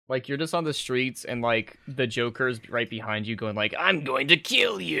Like, you're just on the streets, and, like, the Joker's right behind you going, like, I'm going to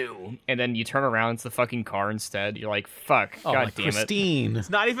kill you! And then you turn around, it's the fucking car instead. You're like, fuck, god damn Christine. It's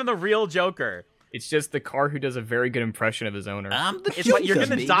not even the real Joker. It's just the car who does a very good impression of his owner. I'm the It's like you're Joker,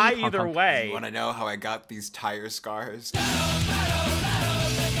 gonna baby. die Honk, either honk. way. You want to know how I got these tire scars? You should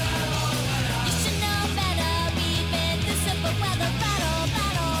know better, we've been the simple weather. Battle,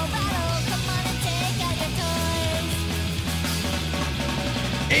 battle, battle, come on and take out your toys.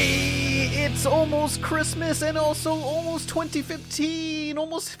 Hey, it's almost Christmas and also almost 2015.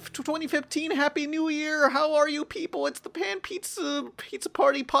 Almost 2015. Happy New Year. How are you people? It's the Pan Pizza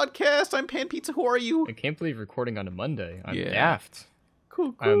Party podcast. I'm Pan Pizza. Who are you? I can't believe recording on a Monday. I'm Yeah. daft.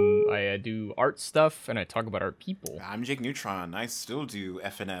 Cool. I do art stuff, and I talk about art people. I'm Jake Neutron. I still do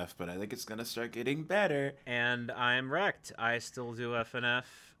FNF, but I think it's gonna start getting better. And I'm Wrecked. I still do FNF,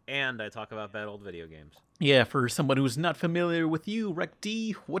 and I talk about bad old video games. Yeah, for someone who's not familiar with you, Rec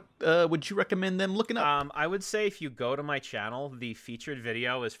D, what would you recommend them looking up? I would say if you go to my channel, the featured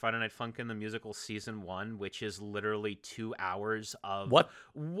video is Friday Night Funkin' the Musical Season 1, which is literally 2 hours of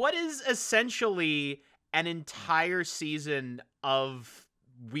what is essentially an entire season of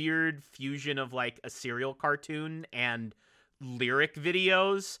weird fusion of like a serial cartoon and lyric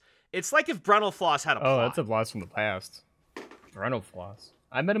videos. It's like if Brundle Floss had a plot. Oh, that's a blast from the past. Brundle Floss.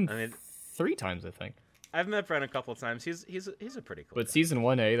 I met him 3 times, I think. I've met Brent a couple of times. He's a pretty cool But guy. season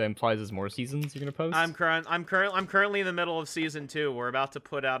 1A, that implies there's more seasons you're gonna post? I'm currently in the middle of season 2. We're about to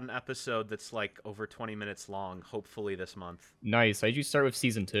put out an episode that's like over 20 minutes long, hopefully this month. Nice. I usually start with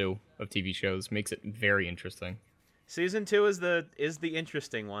season 2 of TV shows. Makes it very interesting. Season 2 is the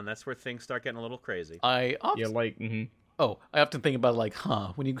interesting one. That's where things start getting a little crazy. I often, Yeah, like, I often think about like,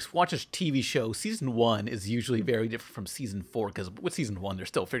 when you watch a TV show, season 1 is usually very different from season 4 because with season 1 they're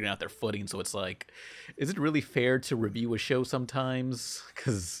still figuring out their footing. So it's like, is it really fair to review a show sometimes?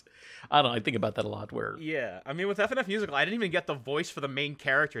 Because I don't know, I think about that a lot. Where Yeah, I mean with FNF Musical, I didn't even get the voice for the main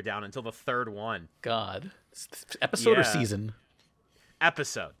character down until the third one. God, episode or Yeah. season?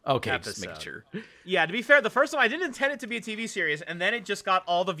 Episode. Okay, just make sure. Yeah, to be fair, the first one I didn't intend it to be a TV series, and then it just got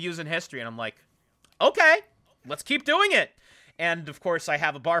all the views in history, and I'm like, okay, let's keep doing it. And of course, I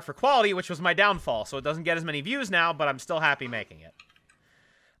have a bar for quality, which was my downfall, so it doesn't get as many views now, but I'm still happy making it.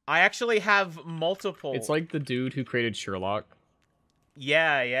 I actually have multiple. it's like the dude who created Sherlock,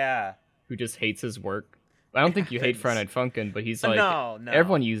 Yeah. who just hates his work. I don't think you hate Friday Night Funkin', but he's like, No.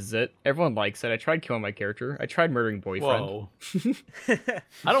 everyone uses it. Everyone likes it. I tried killing my character. I tried murdering boyfriend. Whoa.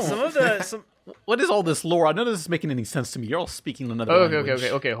 I don't. Some What is all this lore? None of this is making any sense to me. You're all speaking another Oh, language.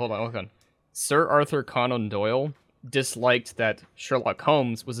 okay. Hold on. Sir Arthur Conan Doyle disliked that Sherlock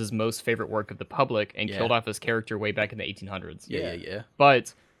Holmes was his most favorite work of the public and Yeah. killed off his character way back in the 1800s. Yeah.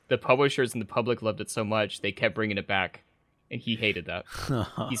 But the publishers and the public loved it so much, they kept bringing it back, and he hated that.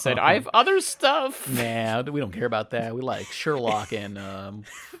 He said, I have other stuff! Nah, we don't care about that. We like Sherlock and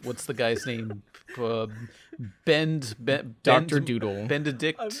what's the guy's name? Dr. Doodle.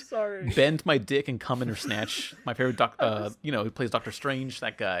 Benedict. I'm sorry. Bend my dick and come in or snatch. My favorite he plays Doctor Strange.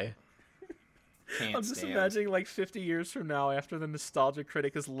 That guy. Can't I'm just stand. imagining like 50 years from now, after the nostalgia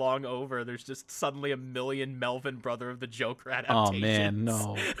critic is long over, there's just suddenly a million Melvin Brother of the Joker Oh adaptations. man,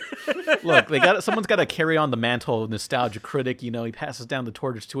 no. Look, someone's got to carry on the mantle of nostalgia critic. You know, he passes down the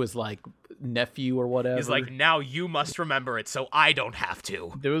torch to his like nephew or whatever. He's like, now you must remember it, so I don't have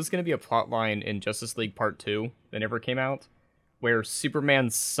to. There was going to be a plot line in Justice League Part 2 that never came out, where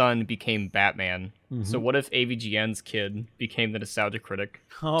Superman's son became Batman. So what if AVGN's kid became the nostalgia critic?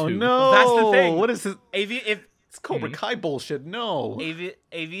 oh too? no, That's the thing. What is it? If It's Cobra Kai bullshit. No.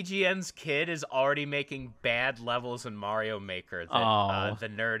 AVGN's kid is already making bad levels in Mario Maker that Oh. the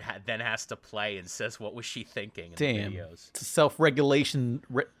nerd then has to play and says, what was she thinking in Damn. the videos? It's a self-regulation,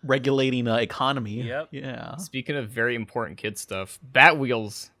 regulating economy. Yep. Yeah. Speaking of very important kid stuff,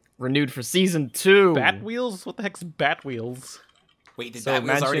 Batwheels renewed for season 2. Bat wheels? What the heck's bat wheels? Wait, did So that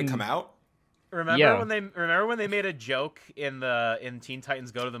already imagine- come out? Yeah. Remember when they made a joke in Teen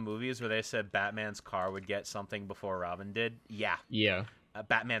Titans Go to the Movies where they said Batman's car would get something before Robin did? Yeah. Yeah.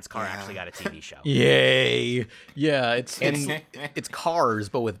 Batman's car Yeah. actually got a TV show. Yay! Yeah, it's cars,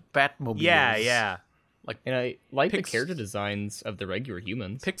 but with Batmobiles. Yeah. And I like the Pix- character designs of the regular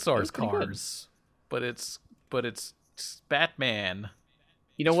humans. Pixar's They're pretty good. cars, but it's Batman.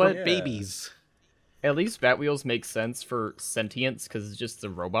 You know It's what? for babies. At least Batwheels makes sense for sentience because it's just a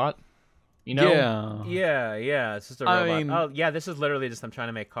robot. You know? Yeah. It's just a I robot. mean- Oh, yeah, this is literally just I'm trying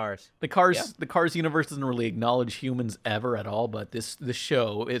to make cars. The Cars universe doesn't really acknowledge humans ever at all, but this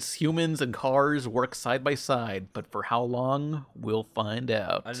show, it's humans and cars work side by side, but for how long, we'll find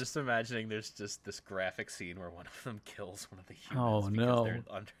out. I'm just imagining there's just this graphic scene where one of them kills one of the humans. Oh, because no. they're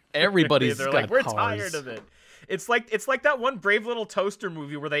under- Everybody's they're got like, we're cars. tired of it. It's like that one Brave Little Toaster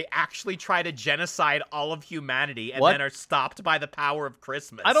movie where they actually try to genocide all of humanity and What? then are stopped by the power of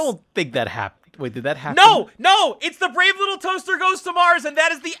Christmas. I don't think that happened. Wait, did that happen? No, it's the Brave Little Toaster Goes to Mars, and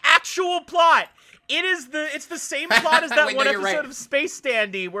that is the actual plot. It's the same plot as that Wait, one no, you're episode right. of Space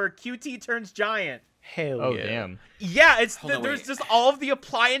Standy where QT turns giant. Hell Oh yeah. damn. Yeah, Hold on, there's wait. just all of the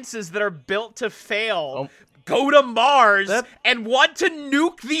appliances that are built to fail. Oh. Go to Mars That- and want to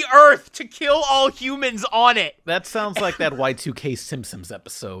nuke the Earth to kill all humans on it. That sounds like that Y2K Simpsons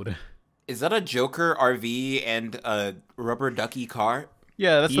episode. Is that a Joker RV and a rubber ducky car?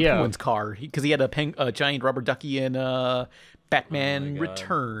 Yeah, that's the Yeah. Penguin's car. Because he had a giant rubber ducky in Batman God.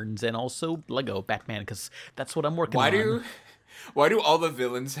 Returns and also Lego Batman, because that's what I'm working Why on. Why do all the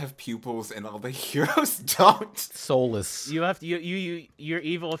villains have pupils and all the heroes don't? Soulless. You have to, you're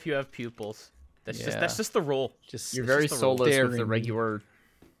evil if you have pupils. Yeah. That's just the rule. Just You're it's very just the rule. soulless with the Daring. regular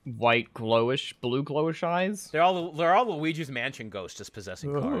white glowish, blue glowish eyes. They're all Luigi's Mansion ghosts just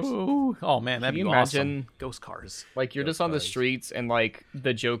possessing cars. Ooh. Oh man, that'd Can be you awesome. imagine- Ghost cars. Like you're just on the cars. streets and like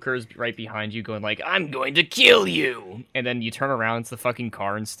the Joker's right behind you going like, I'm going to kill you, and then you turn around, it's the fucking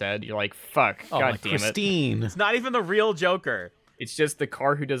car instead. You're like, fuck, Oh, god like damn it. Christine. It's not even the real Joker. It's just the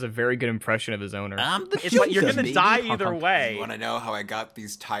car who does a very good impression of his owner. I'm the It's like you're Joker, gonna baby. die Honk, either honk. way. You want to know how I got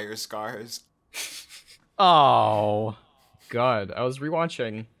these tire scars? Oh. God, I was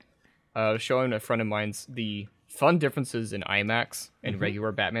rewatching, showing a friend of mine's the fun differences in IMAX and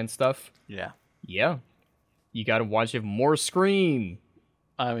regular Batman stuff. Yeah. Yeah, you gotta watch it more screen.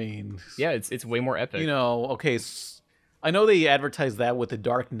 I mean, Yeah, it's way more epic. you know, okay, I know they advertised that with The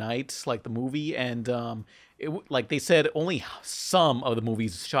Dark Knight, like the movie, and like they said only some of the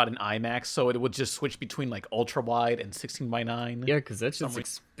movies shot in IMAX, so it would just switch between like ultra wide and 16:9. Yeah, because that's just Some-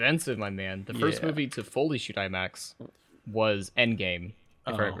 expensive, my man. The first Yeah. movie to fully shoot IMAX was Endgame,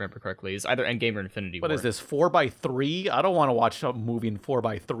 if I Oh. remember correctly. It's either Endgame or Infinity What War. is this, 4:3? I don't want to watch a movie in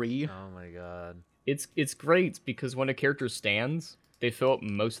 4:3. Oh my god. It's great because when a character stands, they fill up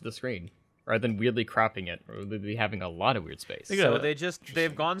most of the screen, rather than weirdly cropping it, or weirdly having a lot of weird space. Yeah. So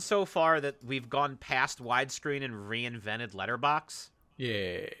they've gone so far that we've gone past widescreen and reinvented letterbox.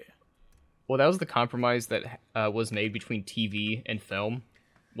 Yeah. Well, that was the compromise that was made between TV and film.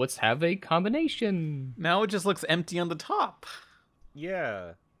 Let's have a combination. Now it just looks empty on the top.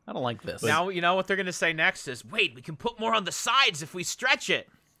 Yeah. I don't like this. Now you know what they're gonna say next is, wait, we can put more on the sides if we stretch it.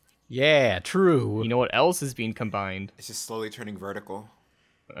 Yeah, true. You know what else is being combined? It's just slowly turning vertical.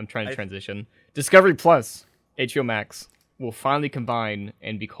 I'm trying to transition. Discovery Plus, HBO Max, will finally combine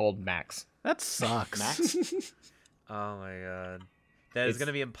and be called Max. That sucks. Max? Oh my god. That is It's-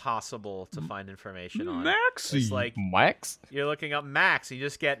 gonna be impossible to find information on. Maxi. It's like Max? you're looking up Max, you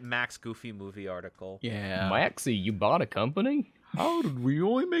just get Max Goofy movie article. Yeah. Maxie, you bought a company? How did we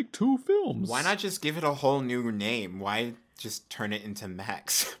only make 2 films? Why not just give it a whole new name? Why just turn it into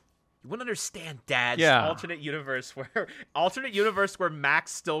Max? You wouldn't understand, Dad. Yeah. Alternate universe where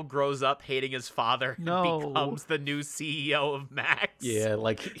Max still grows up hating his father and No. becomes the new CEO of Max. Yeah,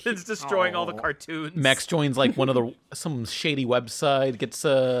 like It's destroying all the Aw. cartoons. Max joins like one of the some shady website, gets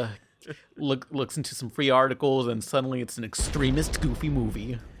looks into some free articles, and suddenly it's an extremist goofy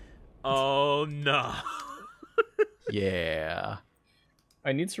movie. Oh no. Yeah.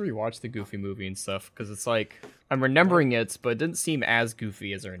 I need to rewatch the Goofy movie and stuff, because it's like, I'm remembering it, but it didn't seem as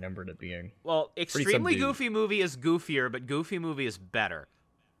goofy as I remembered it being. Well, Extremely subdued. Goofy movie is goofier, but Goofy movie is better.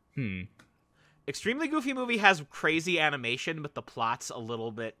 Hmm. Extremely Goofy movie has crazy animation, but the plot's a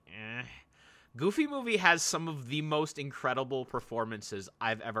little bit eh. Goofy movie has some of the most incredible performances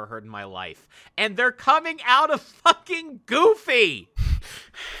I've ever heard in my life. And they're coming out of fucking Goofy!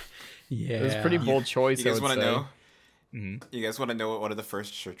 Yeah. It was a pretty bold choice, You guys I would want to say. know? Mhm. You guys want to know what one of the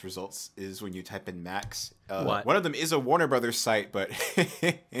first search results is when you type in Max? What? One of them is a Warner Brothers site, but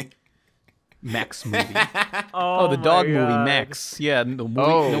Max movie. Oh, the my dog movie, God. Max. Yeah, the movie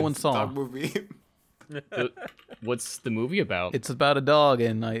Oh, no one saw. dog movie. What's the movie about? It's about a dog,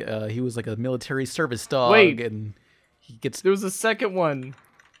 and he was like a military service dog, Wait. and he gets There was a second one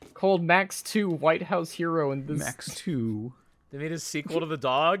called Max 2 White House Hero, and this... Max 2. They made a sequel to the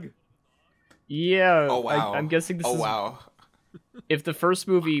dog? Yeah, Oh wow! I'm guessing this Oh is... wow! If the first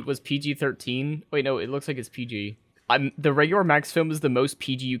movie was PG-13... Wait, no, it looks like it's PG. The regular Max film is the most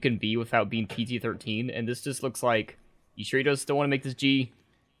PG you can be without being PG-13, and this just looks like... You sure you don't still want to make this G?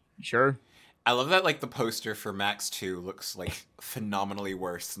 You sure? I love that, like, the poster for Max 2 looks, like, phenomenally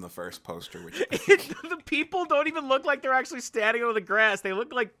worse than the first poster, which... The people don't even look like they're actually standing over the grass. They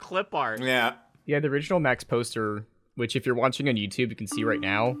look like clip art. Yeah. Yeah, the original Max poster, which if you're watching on YouTube, you can see right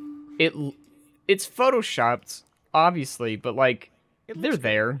now, it's photoshopped, obviously, but, like, they're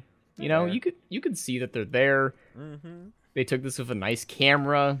there. You know, you could see that they're there. Mm-hmm. They took this with a nice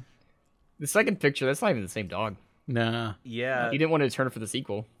camera. The second picture, that's not even the same dog. Nah. Yeah. He didn't want to return it for the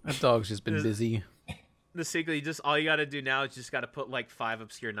sequel. That dog's just been busy. The sequel, all you gotta do now is just gotta put like 5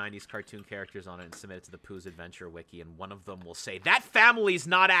 obscure 90s cartoon characters on it and submit it to the Pooh's Adventure Wiki, and one of them will say, "That family's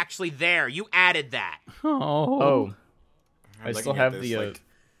not actually there. You added that." Oh. I I'm still looking at have this, the...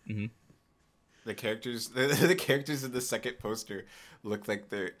 like, the characters, the characters in the second poster look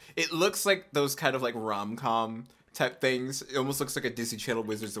like it looks like those kind of like rom-com type things. It almost looks like a Disney Channel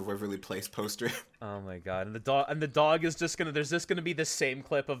Wizards of Waverly Place poster. Oh my god! And the dog is just gonna. There's just gonna be the same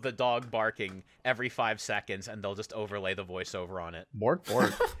clip of the dog barking every 5 seconds, and they'll just overlay the voiceover on it. Bork.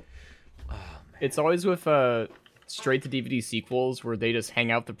 It's always with straight to DVD sequels where they just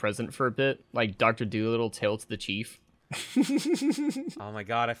hang out the present for a bit, like Dr. Dolittle, Tale to the Chief. Oh my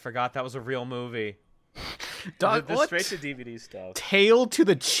god! I forgot that was a real movie. The What? straight to DVD stuff. Tale to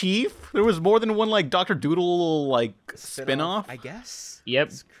the Chief? There was more than one like Dr. Doodle like spin-off? I guess. Yep.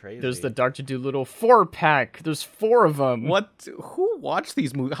 It's crazy. There's the Dr. Dolittle 4-pack. There's 4 of them. What? Who watched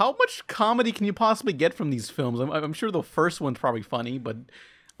these movies? How much comedy can you possibly get from these films? I'm sure the first one's probably funny, but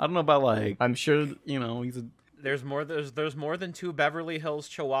I don't know about like I'm sure... There's more than 2 Beverly Hills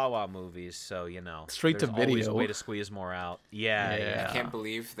Chihuahua movies, so you know. Straight to there's always video. a way to squeeze more out. Yeah. I can't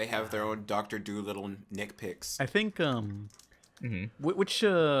believe they have their own Dr. Dolittle Nick pics. I think which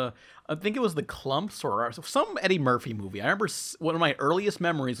I think it was the Clumps or some Eddie Murphy movie. I remember one of my earliest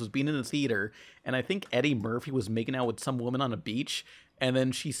memories was being in the theater, and I think Eddie Murphy was making out with some woman on a beach, and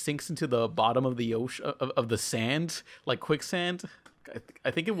then she sinks into the bottom of the ocean of the sand, like quicksand. I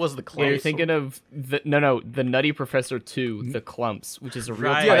think it was the Clumps. Yeah, you're thinking of the Nutty Professor 2, The Clumps, which is a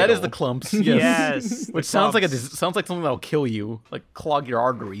real Right. Yeah, that title. is the Clumps. Yes. Which sounds like something that'll kill you, like clog your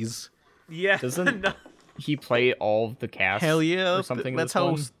arteries. Yeah. Doesn't No. he play all of the cast? Hell yeah, or something. in that's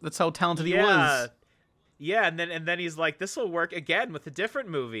this how one? talented he Yeah. was. Yeah, and then he's like, this will work again with a different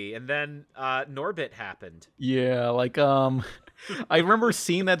movie, and then Norbit happened. Yeah, like I remember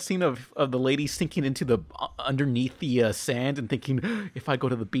seeing that scene of the lady sinking into the underneath the sand and thinking, if I go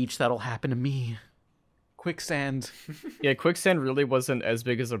to the beach, that'll happen to me. Quicksand. Yeah, quicksand really wasn't as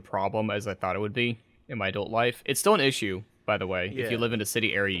big as a problem as I thought it would be in my adult life. It's still an issue, by the way. If you Yeah. live in a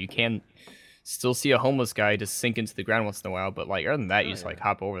city area, you can still see a homeless guy just sink into the ground once in a while. But like other than that, you just like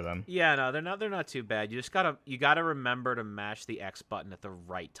hop over them. Yeah, no, they're not too bad. You gotta remember to mash the X button at the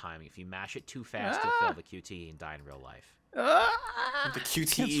right time. If you mash it too fast, you'll fail the QTE and die in real life. The Can't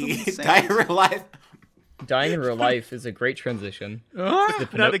swim in QTE sand. die in real life. Dying in real life is a great transition. No, the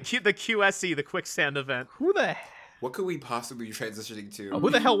QSE, the quicksand event. What could we possibly be transitioning to? Who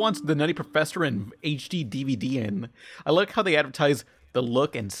the hell wants the Nutty Professor in HD DVD in? I like how they advertise the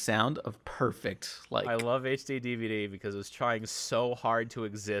look and sound of perfect. Like I love HD DVD because it was trying so hard to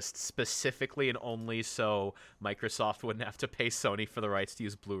exist specifically and only so Microsoft wouldn't have to pay Sony for the rights to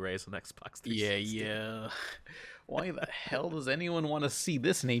use Blu-rays on Xbox 360. yeah. Why the hell does anyone want to see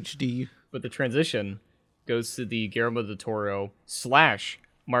this in HD? But the transition goes to the Guillermo del Toro /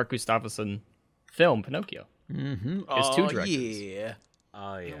 Mark Gustafsson film Pinocchio. Mm-hmm. There's 2 directors. Yeah.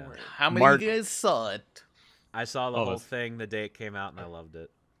 Oh yeah. How many Mark- of you guys saw it? I saw the Oh, whole that's- thing the day it came out and I loved it.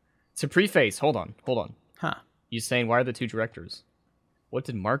 To preface, hold on. Huh. You saying why are the 2 directors? What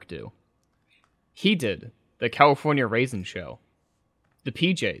did Mark do? He did the California Raisin Show, the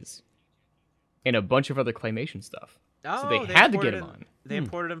PJs, and a bunch of other claymation stuff. So they had to get him on. They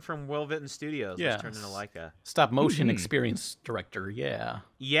imported him from Will Vinton Studios, Yeah. which turned into Leica. Stop motion experience director. Yeah.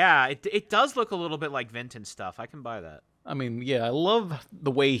 Yeah, it does look a little bit like Vinton stuff. I can buy that. I mean, yeah, I love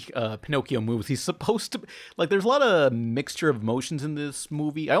the way Pinocchio moves. He's supposed to like. There's a lot of mixture of emotions in this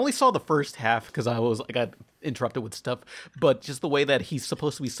movie. I only saw the first half because I got interrupted with stuff. But just the way that he's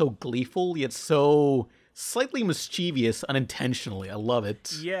supposed to be so gleeful yet so slightly mischievous unintentionally. I love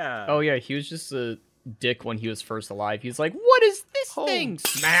it. Yeah. Oh yeah, he was just a dick when he was first alive. He was like, "What is this thing?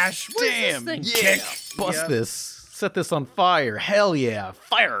 Smash! What is Damn! this thing? Yeah, Kick!" bust Yep. this. Set this on fire. Hell yeah!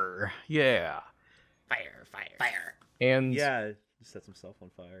 Fire! Yeah. Fire. And Yeah, he sets himself on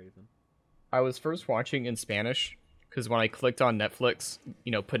fire even. I was first watching in Spanish because when I clicked on Netflix,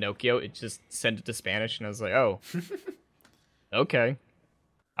 Pinocchio, it just sent it to Spanish, and I was like, "Oh, okay,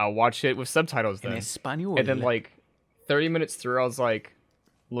 I'll watch it with subtitles then." In Espanol. And then like 30 minutes through, I was like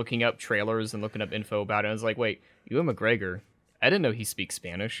looking up trailers and looking up info about it. I was like, "Wait, Ewan McGregor? I didn't know he speaks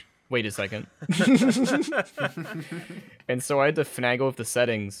Spanish." Wait a second. And so I had to finagle with the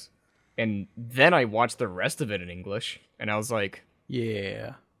settings, and then I watched the rest of it in English, and I was like,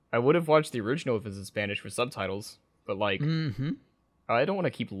 Yeah. I would have watched the original if it was in Spanish with subtitles, but like, Mm-hmm. I don't want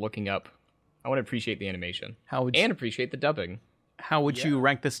to keep looking up. I want to appreciate the animation How would and appreciate the dubbing. you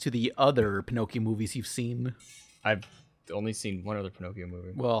rank this to the other Pinocchio movies you've seen? I've only seen one other Pinocchio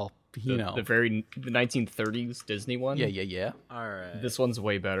movie. Well, you the, know. the 1930s Disney one. Yeah. All right. This one's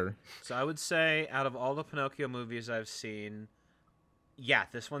way better. So I would say out of all the Pinocchio movies I've seen, yeah,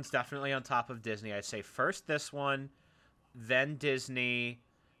 this one's definitely on top of Disney. I'd say first this one, then Disney,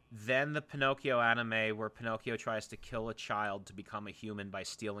 then the Pinocchio anime where Pinocchio tries to kill a child to become a human by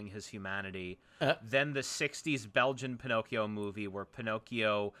stealing his humanity. Then the 60s Belgian Pinocchio movie where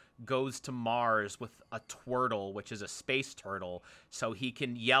Pinocchio goes to Mars with a twirtle, which is a space turtle, so he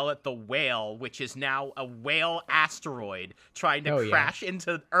can yell at the whale, which is now a whale asteroid trying to crash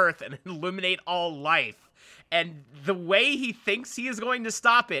into Earth and eliminate all life. And the way he thinks he is going to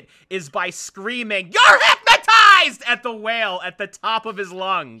stop it is by screaming, "You're hypnotized!" at the whale at the top of his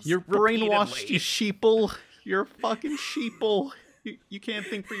lungs. You're brainwashed, repeatedly. you sheeple. You're fucking sheeple. You can't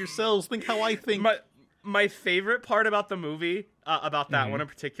think for yourselves. Think how I think. My favorite part about the movie, about that one in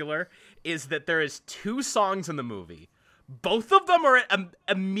particular, is that there is 2 songs in the movie. Both of them are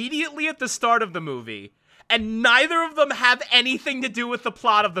immediately at the start of the movie, and neither of them have anything to do with the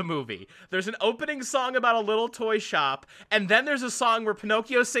plot of the movie. There's an opening song about a little toy shop, and then there's a song where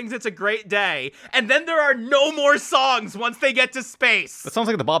Pinocchio sings "It's a Great Day," and then there are no more songs once they get to space. That sounds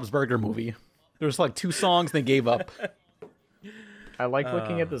like the Bob's Burger movie. There's like 2 songs, they gave up. I like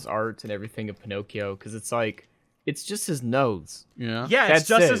looking at this art and everything of Pinocchio because it's like, it's just his nose. Yeah. Yeah, That's it's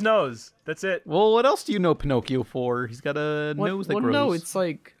just it. his nose. That's it. Well, what else do you know Pinocchio for? He's got a nose that grows. No, it's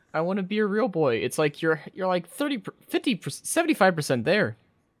like, I want to be a real boy. It's like you're like 30, 50, 75% there.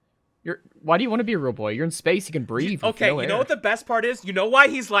 Why do you want to be a real boy? You're in space, you can breathe. with Okay, no you know air. what the best part is? You know why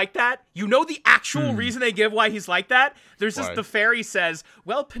he's like that? You know the actual reason they give why he's like that? There's just Why? the fairy says,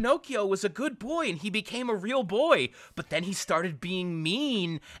 well, Pinocchio was a good boy and he became a real boy, but then he started being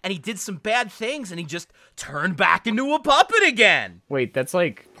mean and he did some bad things and he just turned back into a puppet again. Wait, that's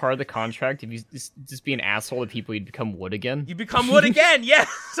like part of the contract. If you just be an asshole to people, you'd become wood again. You become wood again,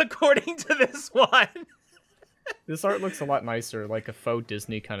 yes, according to this one. This art looks a lot nicer, like a faux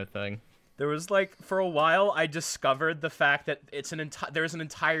Disney kind of thing. There was like, for a while, I discovered the fact that it's there's an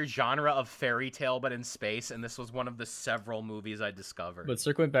entire genre of fairy tale, but in space, and this was one of the several movies I discovered. But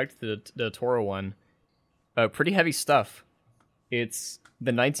circling back to the Toro one, pretty heavy stuff. It's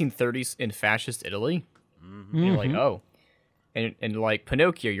the 1930s in fascist Italy. And you're like, oh, and like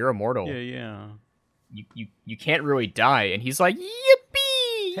Pinocchio, you're immortal. Yeah. You can't really die. And he's like,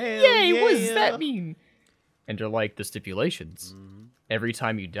 yippee! Hell Yay! What does yeah. that mean? And they're like, the stipulations. Every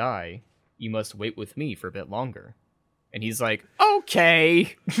time you die, you must wait with me for a bit longer. And he's like,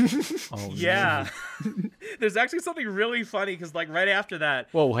 okay. Oh, Yeah. There's actually something really funny because, like, right after that.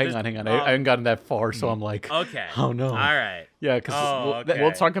 Whoa, hang on. I haven't gotten that far, so I'm like, Okay. oh no. All right. Yeah, because Oh, okay.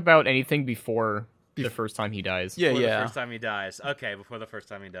 We'll talk about anything before the first time he dies. yeah, Before yeah. the first time he dies. Okay, before the first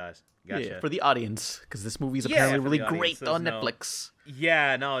time he dies. Gotcha. Yeah, for the audience, because this movie is Yeah, apparently for really the audience, great on there's no- Netflix.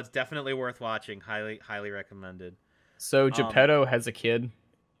 Yeah, no, it's definitely worth watching. Highly recommended. So Geppetto has a kid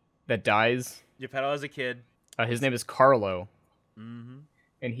that dies. Geppetto as a kid. His name is Carlo.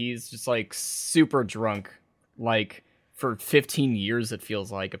 And he's just like super drunk, like for 15 years it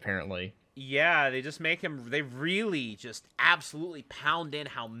feels like, apparently. Yeah, they just make him. They really just absolutely pound in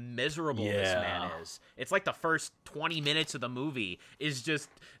how miserable this Yeah. man is. It's like the first 20 minutes of the movie is just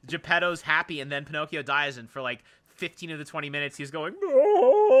Geppetto's happy, and then Pinocchio dies, and for like 15 of the 20 minutes he's going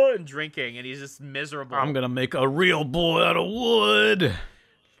 "Oh," and drinking, and he's just miserable. I'm gonna make a real boy out of wood.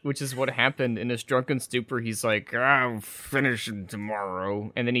 Which is what happened in his drunken stupor. He's like, I'll finish him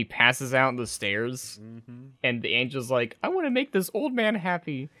tomorrow. And then he passes out on the stairs. And the angel's like, I want to make this old man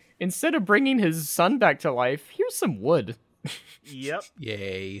happy. Instead of bringing his son back to life, here's some wood. Yep.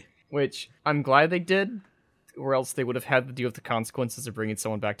 Yay. Which I'm glad they did. Or else they would have had to deal with the consequences of bringing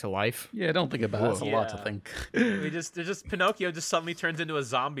someone back to life. Yeah, don't think about it. That's a lot to Yeah. think. There's just Pinocchio just suddenly turns into a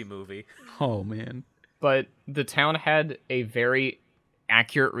zombie movie. Oh, man. But the town had a very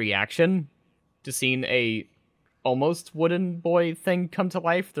accurate reaction to seeing a almost wooden boy thing come to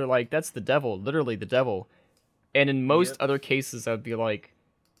life. They're like, that's the devil, literally the devil. And in most other cases, I'd be like,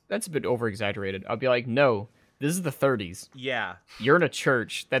 that's a bit over exaggerated. I'd be like, no, this is the 30s. Yeah. You're in a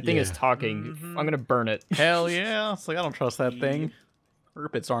church. That thing is Yeah. talking. I'm gonna burn it. Hell yeah. It's like, I don't trust that thing.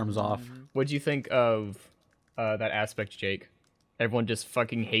 Rip its arms off. What'd you think of that aspect, Jake? Everyone just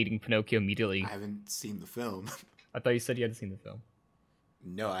fucking hating Pinocchio immediately. I haven't seen the film. I thought you said you hadn't seen the film.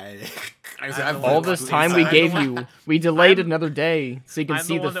 No, All this time we gave you, we delayed another day so you can I'm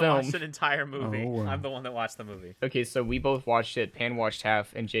see the one the that film. watched an entire movie. Oh, wow. I'm the one that watched the movie. Okay, so we both watched it. Pan watched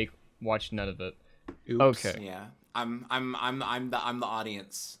half, and Jake watched none of it. Oops. Okay. Yeah, I'm the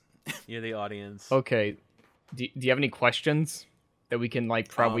audience. You're the audience. Okay. Do you have any questions that we can like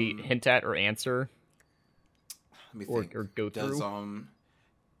probably hint at or answer? Let me Or- think. or go through?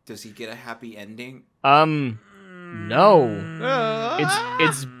 Does he get a happy ending? No.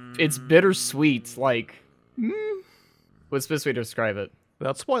 It's bittersweet. Like, what's the best way to describe it?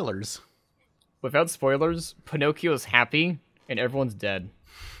 Without spoilers. Without spoilers, Pinocchio's happy and everyone's dead.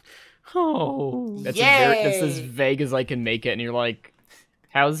 Oh. That's as vague as I can make it. And you're like,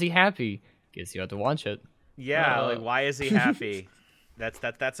 how is he happy? Guess you have to watch it. Yeah, like why is he happy?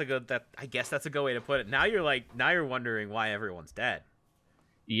 That's a good I guess that's a good way to put it. Now you're wondering why everyone's dead.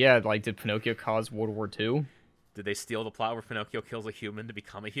 Yeah, like did Pinocchio cause World War II? Did they steal the plot where Pinocchio kills a human to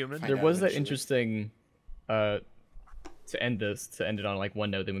become a human? There out was that eventually. interesting to end it on like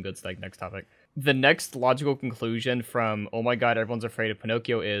one note, then we go to like next topic. The next logical conclusion from oh my god, everyone's afraid of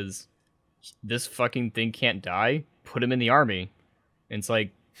Pinocchio is this fucking thing can't die. Put him in the army. And it's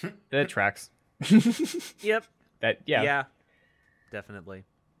like that tracks. Yep. Yeah. Definitely.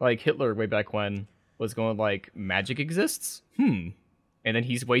 Like Hitler way back when was going like magic exists? And then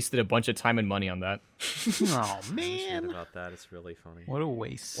he's wasted a bunch of time and money on that. Oh, I man. about that. It's really funny. What a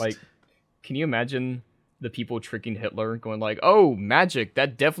waste. Like, can you imagine the people tricking Hitler going like, "Oh, magic,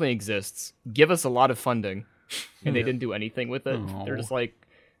 that definitely exists. Give us a lot of funding." And they didn't do anything with it. They're just like,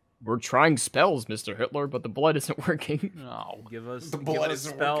 "We're trying spells, Mr. Hitler, but the blood isn't working." Oh. Give us bullet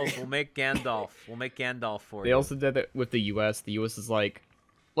isn't spells. working. We'll make Gandalf for They you. also did that with the US. The US is like,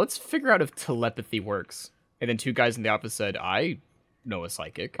 "Let's figure out if telepathy works." And then two guys in the office said, "I know a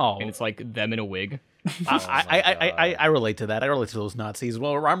psychic." Oh. And it's like them in a wig. I relate to that. I relate to those Nazis.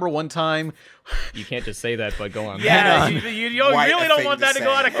 Well, remember one time. You can't just say that, but go on. Yeah, on. you Quite really a don't thing want to that to go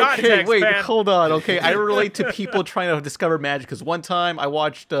say. out of context, Okay, wait, man. hold on. Okay, I relate to people trying to discover magic because one time I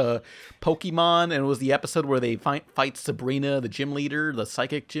watched Pokemon and it was the episode where they fight Sabrina, the gym leader, the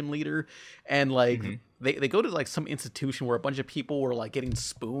psychic gym leader, and like they go to like some institution where a bunch of people were like getting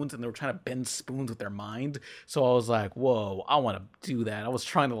spoons and they were trying to bend spoons with their mind. So I was like, whoa, I want to do that. I was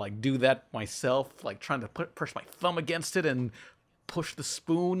trying to like do that myself, like trying to push my thumb against it and push the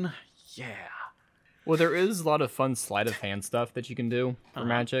spoon. Yeah. Well, there is a lot of fun sleight of hand stuff that you can do for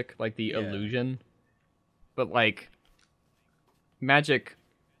magic, like the illusion. But like magic,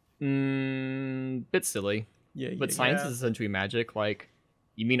 bit silly. Yeah, But science is essentially magic. Like,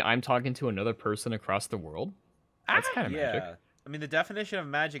 you mean I'm talking to another person across the world? That's kind of magic. I mean, the definition of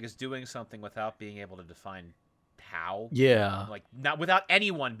magic is doing something without being able to define how. Yeah. Like, not without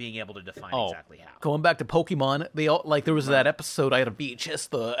anyone being able to define exactly how. Going back to Pokemon, they all like there was that episode I had a VHS,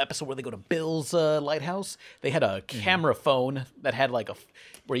 the episode where they go to Bill's lighthouse. They had a camera phone that had like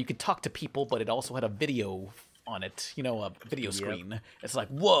where you could talk to people, but it also had a video on it. You know, a video screen. It's like,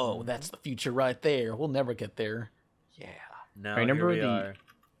 whoa, that's the future right there. We'll never get there. Yeah. No, I remember here we the are.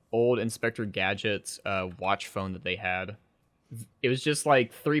 old Inspector Gadget's watch phone that they had. It was just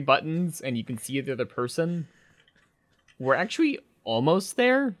like 3 buttons, and you can see the other person. We're actually almost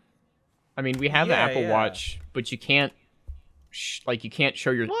there. I mean, we have the Yeah, Apple yeah. Watch, but you can't, you can't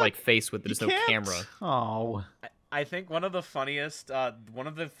show your like face with it. There's no camera. Oh. I think one of the funniest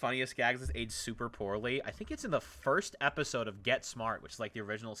gags that's aged super poorly. I think it's in the first episode of Get Smart, which is like the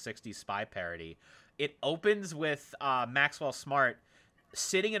original '60s spy parody. It opens with Maxwell Smart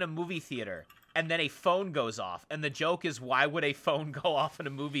sitting in a movie theater, and then a phone goes off. And the joke is, why would a phone go off in a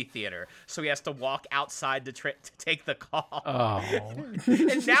movie theater? So he has to walk outside to take the call. Oh.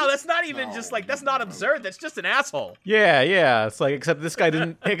 And now that's not even just like, that's not absurd. That's just an asshole. Yeah. It's like except this guy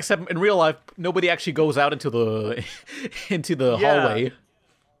didn't. Except in real life, nobody actually goes out into the Yeah. hallway.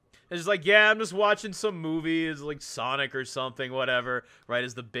 It's just like, yeah, I'm just watching some movie. It's like Sonic or something, whatever. Right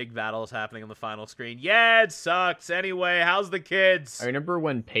as the big battle is happening on the final screen. Yeah, it sucks. Anyway, how's the kids? I remember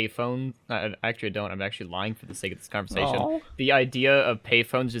when payphone. Actually, I don't. I'm actually lying for the sake of this conversation. Aw. The idea of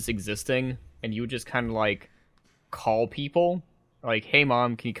payphones just existing, and you would just kind of like call people, like, "Hey,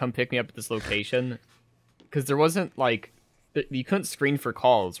 mom, can you come pick me up at this location?" Because there wasn't like you couldn't screen for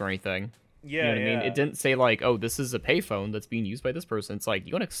calls or anything. Yeah, You know what I mean? It didn't say like, "Oh, this is a payphone that's being used by this person." It's like,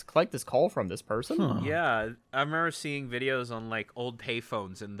 you want to collect this call from this person? Yeah, I remember seeing videos on like old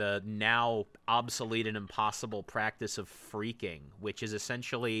payphones and the now obsolete and impossible practice of phreaking, which is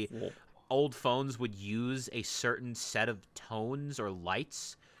essentially old phones would use a certain set of tones or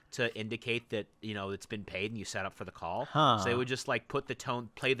lights to indicate that it's been paid and you set up for the call. Huh. So they would just like play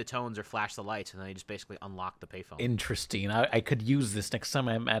the tones or flash the lights, and then they just basically unlock the payphone. Interesting. I could use this next time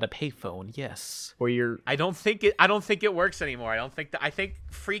I'm at a payphone. Yes. Or you're I don't think it works anymore. I think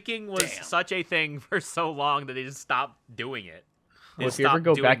phreaking was such a thing for so long that they just stopped doing it. well, if you ever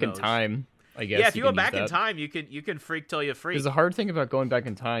go back in time, I guess. Yeah, if you go can use back in that. time, you can freak till you freak. There's a hard thing about going back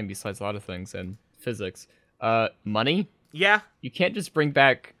in time, besides a lot of things and physics. Money. Yeah. You can't just bring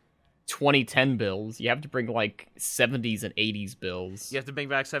back 2010 bills. You have to bring like 70s and 80s bills. You have to bring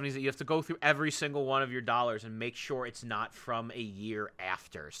back 70s. You have to go through every single one of your dollars and make sure it's not from a year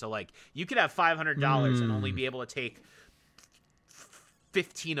after. So, like, you could have $500 and only be able to take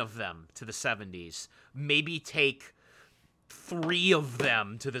 15 of them to the 70s. Maybe take 3 of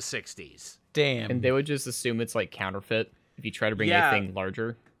them to the 60s. Damn. And they would just assume it's like counterfeit if you try to bring Yeah. anything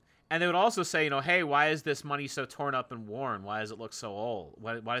larger. And they would also say, hey, why is this money so torn up and worn? Why does it look so old?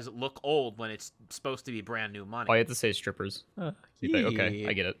 Why does it look old when it's supposed to be brand new money? All you have to say is strippers. You'd be like, okay,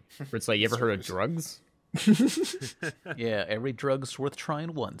 I get it. Where it's like, you ever heard of drugs? Yeah, every drug's worth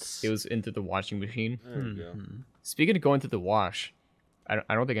trying once. It was into the washing machine. There we go. Speaking of going through the wash,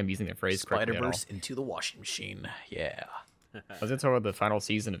 I don't think I'm using the phrase correctly at all. Spider-Verse into the washing machine. Yeah. I was going to talk about the final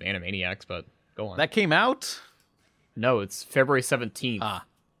season of Animaniacs, but go on. That came out? No, it's February 17th. Ah.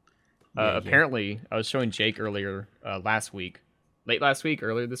 Apparently, I was showing Jake earlier late last week,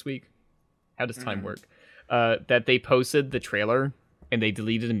 earlier this week. How does time work? That they posted the trailer and they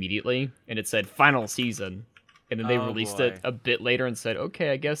deleted it immediately, and it said final season. And then they released it a bit later and said,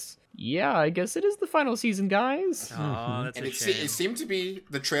 okay, I guess it is the final season, guys. Oh, that's And a shame. it seemed to be,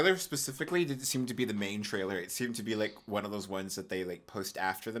 the trailer specifically didn't seem to be the main trailer. It seemed to be like one of those ones that they like post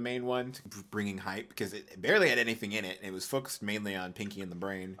after the main one, bringing hype, because it barely had anything in it. And it was focused mainly on Pinky and the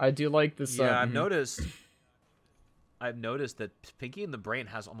Brain. I do like this. Yeah, I've noticed that Pinky and the Brain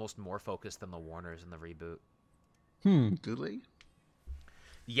has almost more focus than the Warners in the reboot. Really?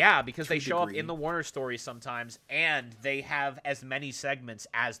 Yeah, because they a show up degree. in the Warner stories sometimes, and they have as many segments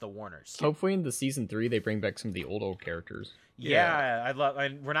as the Warners. Hopefully in the season 3, they bring back some of the old characters. Yeah, I'd love.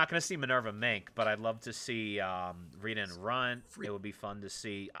 We're not going to see Minerva Mink, but I'd love to see Rita and Runt. It would be fun to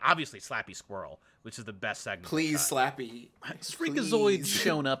see. Obviously, Slappy Squirrel, which is the best segment. Please, Slappy. Has Freakazoid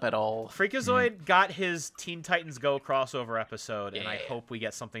shown up at all? Freakazoid got his Teen Titans Go crossover episode, and I hope we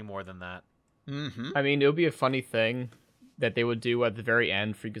get something more than that. I mean, it would be a funny thing that they would do at the very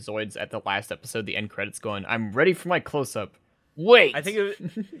end. Freakazoid's at the last episode, the end credits going, I'm ready for my close-up. Wait! I think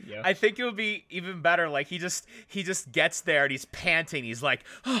it would be even better. Like he just gets there and he's panting. He's like,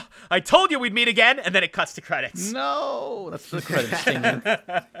 oh, "I told you we'd meet again," and then it cuts to credits. No, that's the credits thing.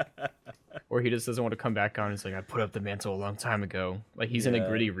 Or he just doesn't want to come back on. He's like, I put up the mantle a long time ago. Like, he's in a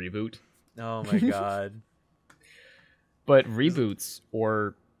gritty reboot. Oh my god! But reboots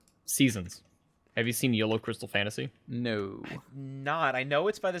or seasons. Have you seen Yellow Crystal Fantasy? No. Not. I know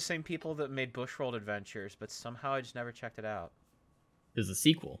it's by the same people that made Bushworld Adventures, but somehow I just never checked it out. There's a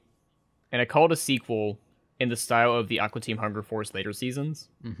sequel. And I call it a sequel in the style of the Aqua Team Hunger Force later seasons.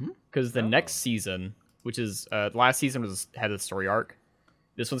 Because the next season, which is last season had a story arc.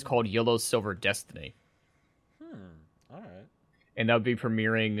 This one's called Yellow Silver Destiny. All right. And that would be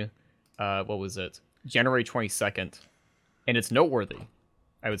premiering, January 22nd. And it's noteworthy,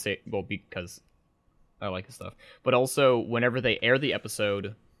 I would say, well, because I like his stuff. But also, whenever they air the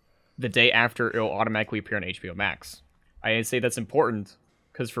episode, the day after, it'll automatically appear on HBO Max. I say that's important,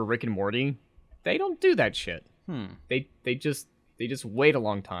 because for Rick and Morty, they don't do that shit. They just wait a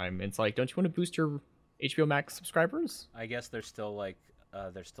long time. It's like, don't you want to boost your HBO Max subscribers? I guess they're still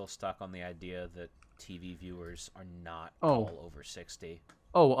stuck on the idea that TV viewers are not Oh. all over 60.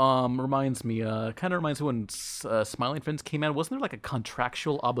 Reminds me, kind of reminds me when Smiling Friends came out. Wasn't there like a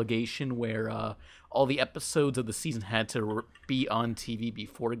contractual obligation where all the episodes of the season had to be on TV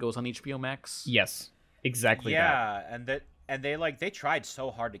before it goes on HBO Max? Yes, exactly that. Yeah, and they tried so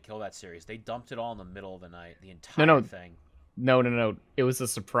hard to kill that series. They dumped it all in the middle of the night, the entire thing. No. It was a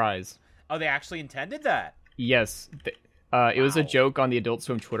surprise. Oh, they actually intended that? Yes. It was a joke on the Adult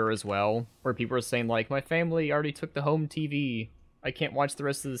Swim Twitter as well, where people were saying, like, my family already took the home TV. I can't watch the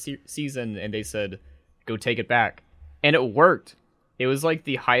rest of the season. And they said, go take it back. And it worked. It was, like,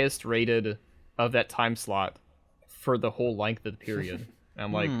 the highest rated of that time slot for the whole length of the period. And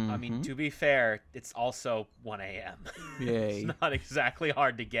I'm like... I mean, to be fair, it's also 1 a.m. Yay. It's not exactly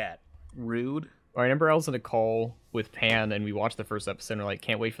hard to get. Rude. I remember I was in a call with Pan, and we watched the first episode, and we're like,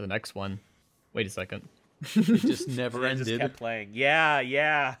 can't wait for the next one. Wait a second. It just never It ended. just kept playing.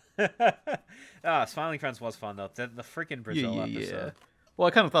 Yeah. Smiling Friends was fun, though. The freaking Brazil episode. Well,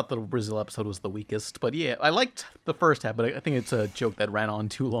 I kind of thought the Brazil episode was the weakest, but yeah, I liked the first half, but I think it's a joke that ran on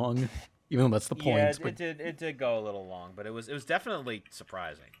too long, even though that's the point. Yeah, but... it did go a little long, but it was definitely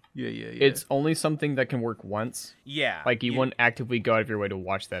surprising. Yeah. It's only something that can work once. Yeah, Like you wouldn't actively go out of your way to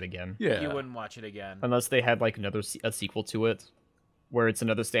watch that again. yeah. you wouldn't watch it again. Unless they had like a sequel to it, where it's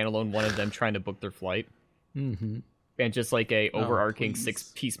another standalone one of them trying to book their flight, Mm-hmm. and just like a overarching please.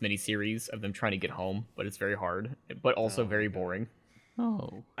 6-piece miniseries of them trying to get home. But it's very hard, but also very boring.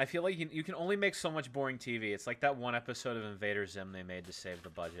 Oh. I feel like you can only make so much boring TV. It's like that one episode of Invader Zim they made to save the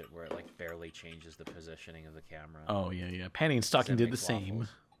budget, where it like barely changes the positioning of the camera. Oh yeah. Panty and Stocking Zim did the makes same, waffles.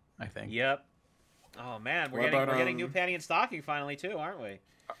 I think. Yep. Oh man, we're What getting about, we're getting new panty and stocking finally too, aren't we?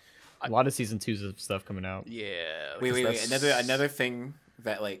 A lot of season 2s of stuff coming out. Yeah. Wait. that's- Another thing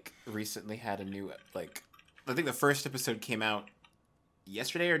that like recently had a new like, I think the first episode came out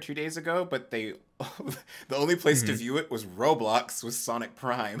yesterday or 2 days ago, but they the only place to view it was Roblox with Sonic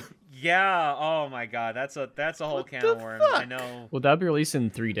Prime. Yeah. Oh my god, that's a whole What can the of worms. I fuck? know. Well, that'll be released in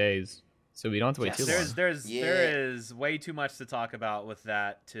 3 days, so we don't have to wait too long. There is way too much to talk about with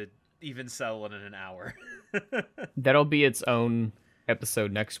that to even settle it in an hour. That'll be its own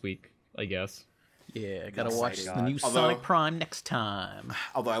episode next week, I guess. Yeah, gotta Yes, watch I the new got- Sonic Although- Prime next time.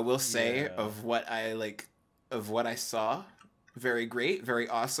 Although I will say Yeah. of what I saw, very great, very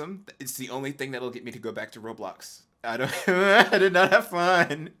awesome. It's the only thing that'll get me to go back to Roblox. I did not have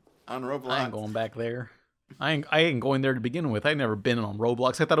fun on Roblox. I ain't going back there. I ain't going there to begin with. I've never been on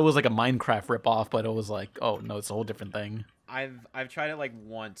Roblox. I thought it was like a Minecraft ripoff, but it was like, oh no, it's a whole different thing. I've tried it like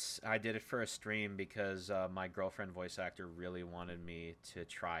once. I did it for a stream because my girlfriend voice actor really wanted me to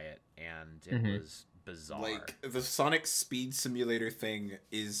try it, and it was bizarre. Like the Sonic Speed Simulator thing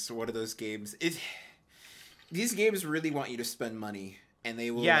is one of those games. These games really want you to spend money, and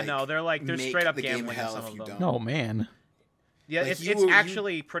they will. Yeah, like, no, they're make straight up the game gambling in hell some if of you them. don't. Oh man. Yeah, Like, it's you will-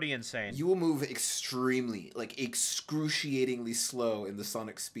 actually pretty insane. You will move extremely, like excruciatingly slow in the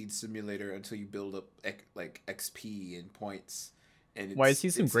Sonic Speed Simulator until you build up like XP and points. And Well, I see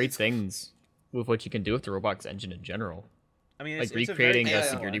some great it's- things with what you can do with the Roblox engine in general, I mean, like it's recreating a a very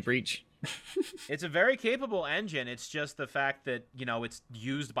security breach. It's a very capable engine. It's just the fact that it's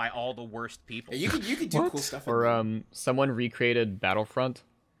used by all the worst people. Yeah, you could do What? cool stuff. in Or there. someone recreated Battlefront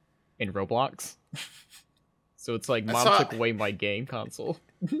in Roblox. So it's like I mom saw- took away my game console.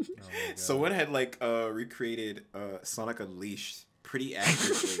 Oh my God. Someone had like recreated Sonic Unleashed pretty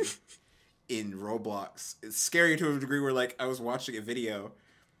accurately in Roblox. It's scary to a degree where like I was watching a video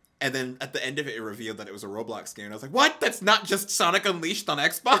and then at the end of it it revealed that it was a Roblox game. And I was like, "What? That's not just Sonic Unleashed on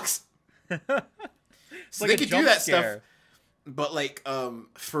Xbox?" So like they a could do jump that scare. stuff. But like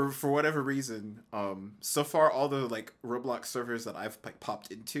for whatever reason, so far all the like Roblox servers that I've like popped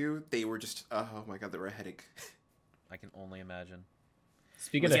into, they were just oh my god, they were a headache. I can only imagine.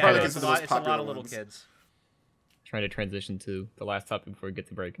 Speaking It's of probably headaches, because it's of a those lot. It's a lot popular of little ones. kids. trying to transition to the last topic before we get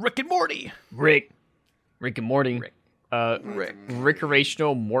to break. Rick and Morty. Rick and Morty. Rick. Rick.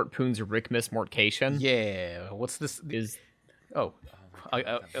 Recreational Mortpoon's Rickmas Mortcation Yeah. What's this? is Oh,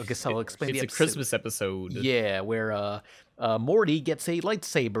 I guess I'll explain it's the a episode. Christmas episode. Yeah, where Morty gets a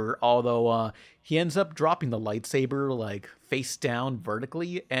lightsaber, although he ends up dropping the lightsaber like face down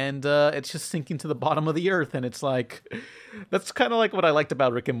vertically, and it's just sinking to the bottom of the earth. And it's like that's kind of like what I liked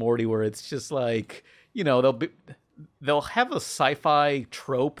about Rick and Morty, where it's just like they'll have a sci-fi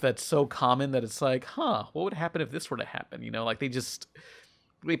trope that's so common that it's like, huh, what would happen if this were to happen? Like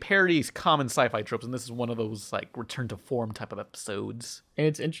they parody common sci-fi tropes, and this is one of those like return to form type of episodes. And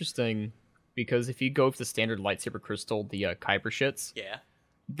it's interesting because if you go with the standard lightsaber crystal, the Kyber shits, Yeah.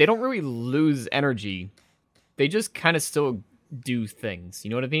 they don't really lose energy. They just kind of still do things. You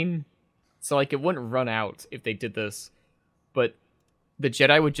know what I mean? So like it wouldn't run out if they did this, but the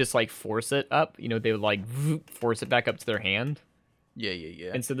Jedi would just like force it up. They would like force it back up to their hand. Yeah.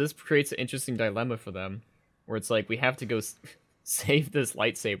 And so this creates an interesting dilemma for them, where it's like we have to go save this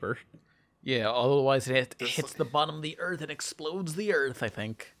lightsaber. Yeah, otherwise it This- hits the bottom of the earth and explodes the earth, I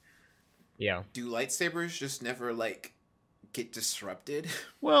think. Yeah. Do lightsabers just never like get disrupted?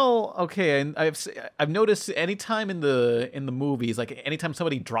 Well, okay, and I've noticed anytime in the movies, like anytime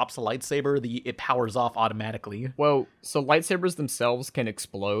somebody drops a lightsaber, it powers off automatically. Well, so lightsabers themselves can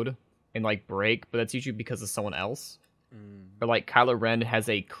explode and like break, but that's usually because of someone else. Or like Kylo Ren has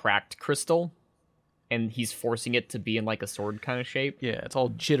a cracked crystal, and he's forcing it to be in like a sword kind of shape. Yeah, it's all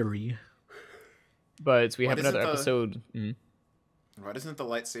jittery. But we Why have another doesn't the- episode. Why doesn't the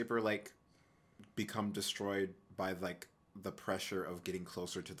lightsaber like become destroyed by like the pressure of getting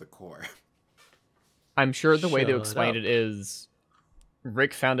closer to the core? I'm sure the way to Shut explain up. it is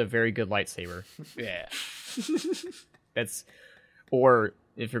Rick found a very good lightsaber. Yeah. That's or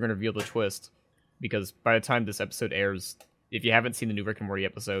if you're going to reveal the twist, because by the time this episode airs, if you haven't seen the new Rick and Morty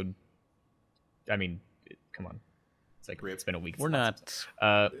episode, I mean, come on. It's like, it's been a week. We're not.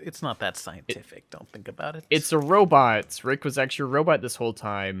 It's not that scientific. Don't think about it. It's a robot. Rick was actually a robot this whole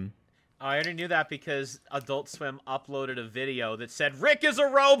time. I already knew that because Adult Swim uploaded a video that said "Rick is a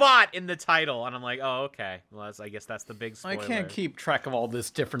robot" in the title, and I'm like, oh, okay. Well, I guess that's the big spoiler. I can't keep track of all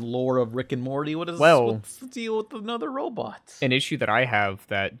this different lore of Rick and Morty. What's the deal with another robot? An issue that I have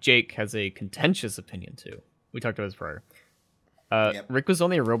that Jake has a contentious opinion to. We talked about this prior. Rick was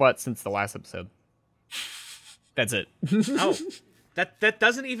only a robot since the last episode. That's it. Oh, that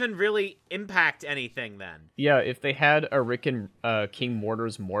doesn't even really impact anything then. Yeah, if they had a Rick and King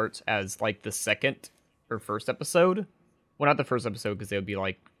Mortar's Mort as like the second or first episode, well, not the first episode because they would be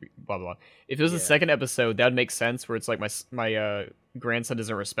like blah blah. If it was the second episode, that would make sense. Where it's like my grandson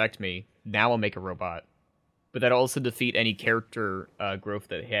doesn't respect me. Now I'll make a robot, but that also defeat any character growth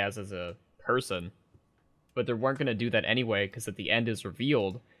that he has as a person. But they weren't going to do that anyway because at the end is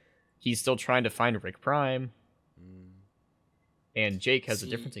revealed he's still trying to find Rick Prime. And Jake has a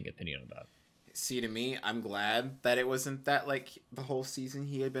different opinion on that. See, to me, I'm glad that it wasn't that, like, the whole season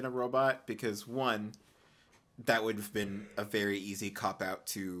he had been a robot, because, one, that would have been a very easy cop-out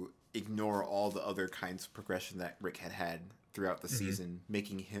to ignore all the other kinds of progression that Rick had throughout the season,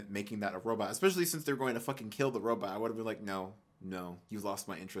 making that a robot, especially since they're going to fucking kill the robot. I would have been like, no, you've lost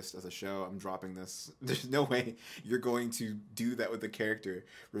my interest as a show. I'm dropping this. There's no way you're going to do that with the character.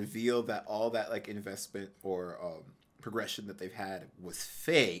 Reveal that all that, like, investment or, progression that they've had was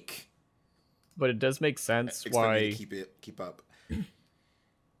fake, but it does make sense why keep up.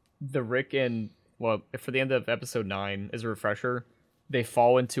 The Rick and for the end of episode 9 as a refresher, they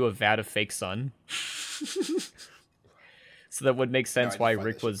fall into a vat of fake sun. So that would make sense why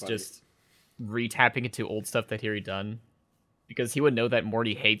Rick was just re-tapping into old stuff that he already done, because he would know that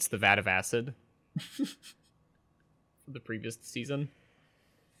Morty hates the vat of acid from the previous season.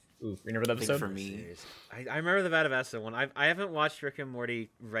 Ooh, remember that episode? For me, I remember the Vat of Acid one. I haven't watched Rick and Morty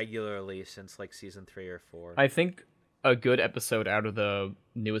regularly since like season 3 or 4. I think a good episode out of the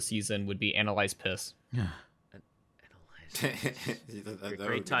newest season would be Analyze Piss.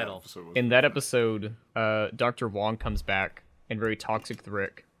 Great title. In that episode, Dr. Wong comes back and very toxic with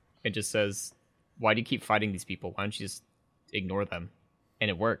Rick and just says, "Why do you keep fighting these people? Why don't you just ignore them?" And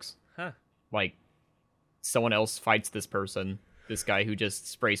it works. Huh. Like, someone else fights this person. This guy who just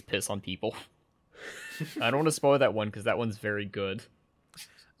sprays piss on people. I don't want to spoil that one because that one's very good.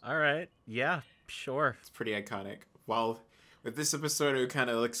 All right. Yeah, sure. It's pretty iconic. While with this episode, it kind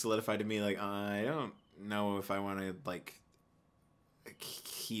of like solidified to me, like, I don't know if I want to like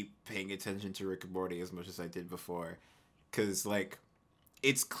keep paying attention to Rick and Morty as much as I did before. Because, like,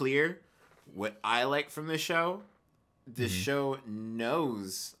 it's clear what I like from the show. The show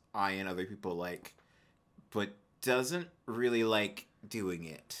knows I and other people like, but doesn't really like doing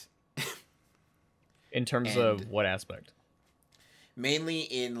it. In terms of what aspect? Mainly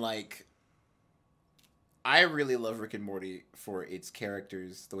in, like, I really love Rick and Morty for its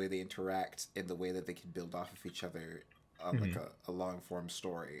characters, the way they interact, and the way that they can build off of each other on like a long form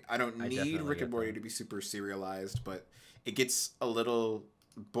story. I don't need Rick and Morty to be super serialized, but it gets a little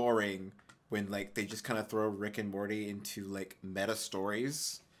boring when like they just kind of throw Rick and Morty into like meta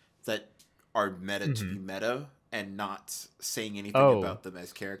stories that are meta to be meta and not saying anything about them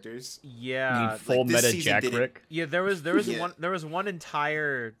as characters. Yeah, full like, meta Jack Rick. Yeah, there was one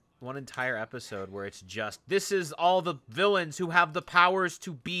entire episode where it's just, this is all the villains who have the powers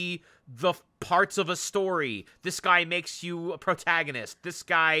to be the parts of a story. This guy makes you a protagonist. This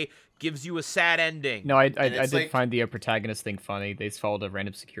guy gives you a sad ending. No, I did find the protagonist thing funny. They followed a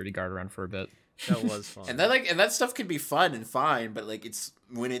random security guard around for a bit. That was fun. And that stuff can be fun and fine, but like it's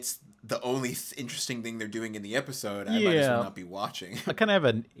when it's the only interesting thing they're doing in the episode, I might as well not be watching. I kind of have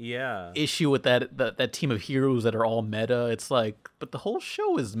an issue with that team of heroes that are all meta. It's like, but the whole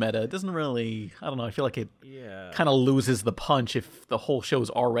show is meta. It doesn't really, I don't know, I feel like it kind of loses the punch if the whole show is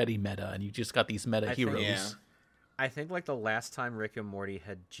already meta and you just got these meta heroes. I think like the last time Rick and Morty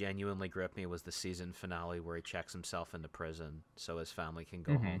had genuinely gripped me was the season finale where he checks himself into prison so his family can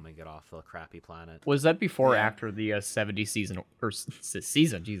go home and get off the crappy planet. Was that before or after the 70 season,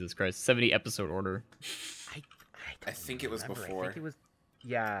 Jesus Christ, 70 episode order? I think it was before. I think it was,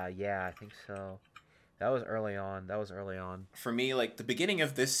 yeah, I think so. That was early on. For me, like the beginning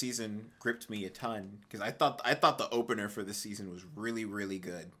of this season gripped me a ton because I thought the opener for this season was really, really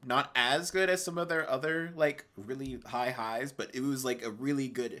good. Not as good as some of their other like really high highs, but it was like a really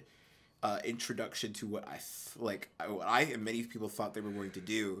good introduction to what I and many people thought they were going to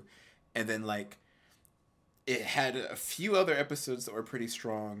do, and then like it had a few other episodes that were pretty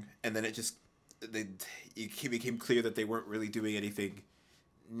strong, and then it became clear that they weren't really doing anything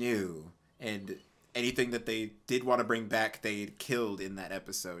new, and anything that they did want to bring back, they killed in that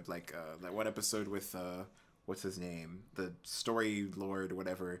episode. Like that one episode with what's his name, the Story Lord, or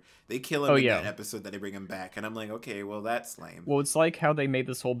whatever. They kill him in that episode that they bring him back, and I'm like, okay, well that's lame. Well, it's like how they made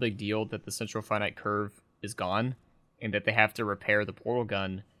this whole big deal that the central finite curve is gone, and that they have to repair the portal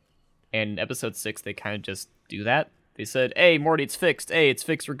gun. And episode 6, they kind of just do that. They said, "Hey, Morty, it's fixed. Hey, it's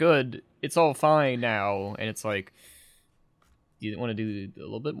fixed. We're good. It's all fine now." And it's like, you want to do a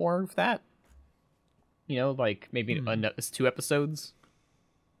little bit more of that? You know, like maybe 2 episodes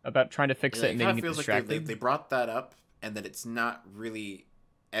about trying to fix it and then you get distracted. Like they brought that up, and that it's not really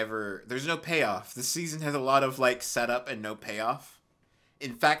ever. There's no payoff. The season has a lot of like setup and no payoff.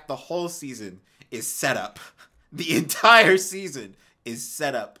 In fact, the whole season is setup. The entire season is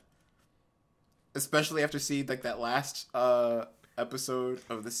setup. Especially after seeing like that last episode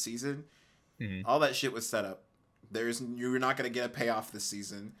of this season, all that shit was set up. You're not gonna get a payoff this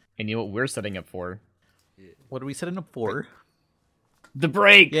season. And you know what we're setting up for? What are we setting up for? The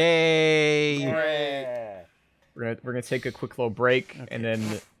break! Yay! We're gonna take a quick little break, and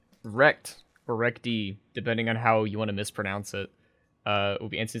then Rect, or Rec-D, depending on how you want to mispronounce it, we'll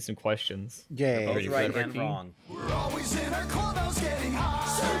be answering some questions. Yay. Both right and wrong. We're always in our clubhouse getting high.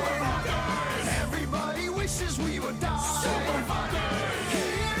 Super fuckers. Everybody wishes we would die. Super fuckers.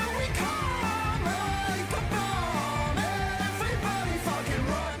 Here we come like a bomb. Everybody fucking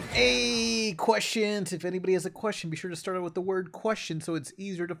run. Hey, questions. If anybody has a question, be sure to start out with the word question so it's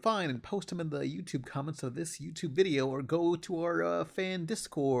easier to find, and post them in the YouTube comments of this YouTube video, or go to our fan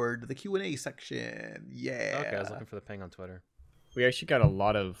Discord, the Q&A section. Yeah. Okay, I was looking for the ping on Twitter. We actually got a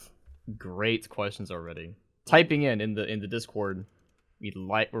lot of great questions already. Typing in the Discord,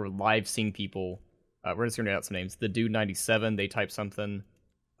 we're live seeing people. We're just gonna read out some names. The Dude 97, they type something.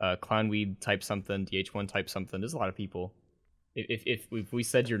 Clownweed type something. DH1 type something. There's a lot of people. If we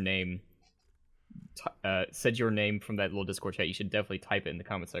said your name, from that little Discord chat, you should definitely type it in the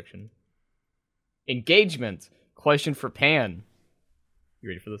comment section. Engagement question for Pan. You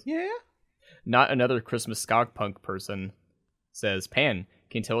ready for this? Yeah. Not another Christmas ska punk person says, Pan,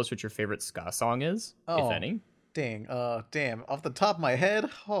 can you tell us what your favorite ska song is, if any? Dang. Damn. Off the top of my head,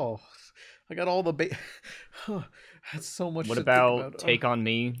 I got all the that's so much. What to about, think about. Take On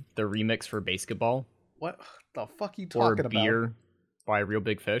Me, the remix for Basketball? What the fuck are you talking about? Or Beer by Real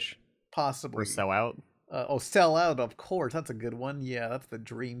Big Fish? Possibly. Or Sell Out? Sell Out, of course. That's a good one. Yeah, that's the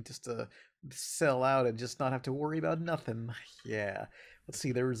dream, just to sell out and just not have to worry about nothing. Yeah. Let's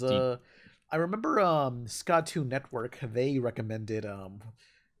see, there's I remember Ska2 Network, they recommended what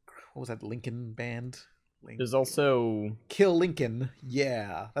was that Lincoln band? There's also Kill Lincoln.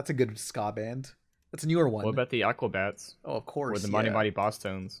 Yeah, that's a good ska band. That's a newer one. What about the Aquabats? Oh, of course. Or the Mighty Mighty Boss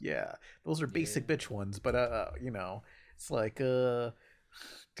Tones? Yeah, those are basic bitch ones, but it's like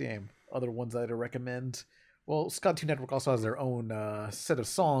damn, other ones I'd recommend. Well, Ska2 Network also has their own set of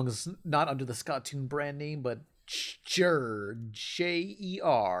songs, not under the Ska2 brand name, but Jer,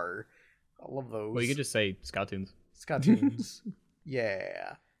 J-E-R. I love those. Well, you could just say Ska Tunes. Ska Tunes.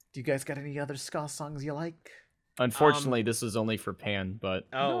 Yeah. Do you guys got any other ska songs you like? Unfortunately, this is only for Pan, but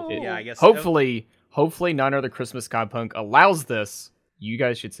yeah, I guess. Hopefully None Other Christmas Ska Punk allows this. You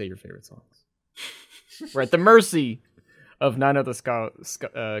guys should say your favorite songs. We're at the mercy of None Other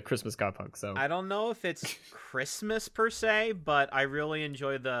Christmas Ska Punk. So I don't know if it's Christmas per se, but I really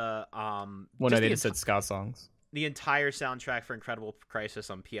enjoy the when I said ska songs. The entire soundtrack for Incredible Crisis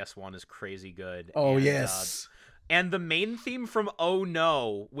on PS1 is crazy good. Oh, yes. And the main theme from Oh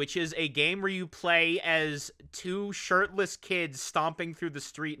No, which is a game where you play as 2 shirtless kids stomping through the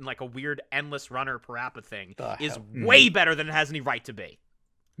street in like a weird endless runner parappa thing, is way better than it has any right to be.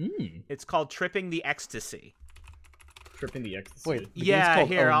 It's called Tripping the Ecstasy. Tripping the Ecstasy. Wait, yeah,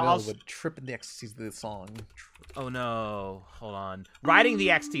 here, I'll... Tripping the Ecstasy is the song. Oh no, hold on. Riding the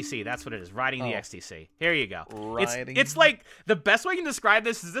XTC, that's what it is. Riding the XTC. Here you go. It's like, the best way you can describe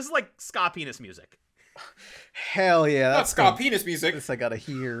this is like ska penis music. Hell yeah. That's ska penis music. This I gotta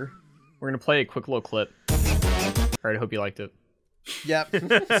hear. We're gonna play a quick little clip. Alright, I hope you liked it. Yep.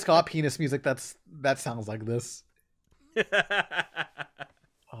 Ska penis music, that sounds like this.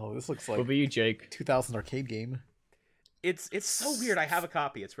 Oh, this looks like what about you, Jake? 2000 arcade game. It's so weird. I have a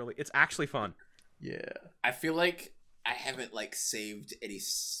copy. It's actually fun. Yeah. I feel like I haven't like saved any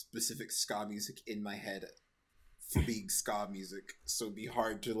specific ska music in my head for being ska music, so it'd be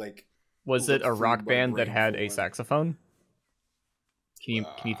hard to like. Was it a rock band that had a saxophone? Can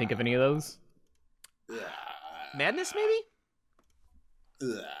you think of any of those? Madness,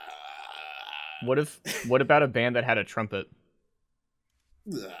 maybe? What about a band that had a trumpet?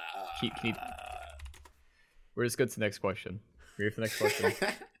 We're just good to the next question. Ready for the next question?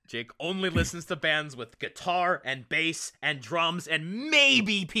 Jake only listens to bands with guitar and bass and drums and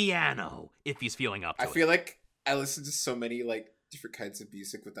maybe piano if he's feeling up to I it. feel like I listen to so many like different kinds of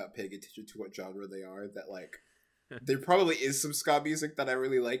music without paying attention to what genre they are that like there probably is some ska music that I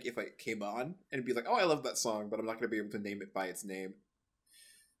really like if I came on and be like, oh, I love that song, but I'm not going to be able to name it by its name.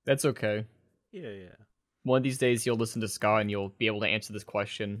 That's okay. Yeah. One of these days, you'll listen to ska and you'll be able to answer this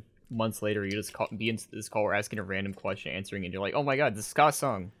question. Months later, you just be in this call or asking a random question, answering, and you're like, "Oh my god, this ska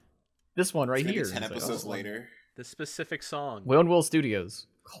song, this one right It's here." gonna be 10 It's like, episodes oh. later. The specific song. Will and Will Studios,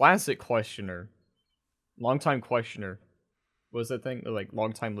 classic questioner, longtime questioner. What was that thing? Like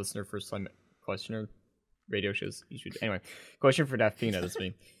longtime listener, first time questioner. Radio shows. You should anyway. Question for Daphina this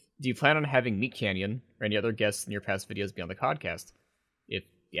week: do you plan on having Meat Canyon or any other guests in your past videos be on the podcast? If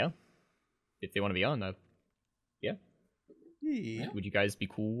they want to be on, yeah. Would you guys be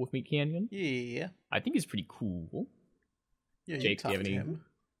cool with Meat Canyon? Yeah. I think he's pretty cool. Yeah, Jake, do you have any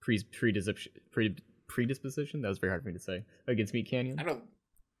predisposition? That was very hard for me to say. Against Meat Canyon? I don't.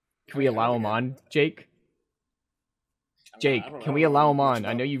 Can we allow him on, Jake? Jake, can we allow him on?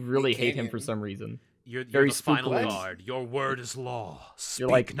 I know you really hate him for some reason. You're Very the final spookily. guard. Your word is law. You're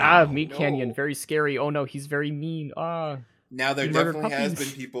Speak like, now. Meat Canyon, very scary. Oh no, he's very mean. Now there He murdered definitely has puppies.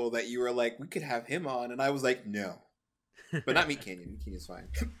 been people that you were like, we could have him on, and I was like, no. But not Meat Canyon. Meat Canyon's fine.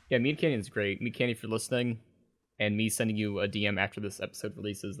 Yeah, Meat Canyon's great. Meat Canyon, if you're listening, and me sending you a DM after this episode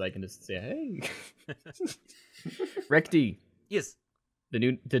releases, I can just say, hey. Recti, Yes. the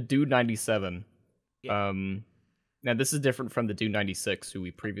Dude 97. Yeah. Now this is different from the Dude 96 who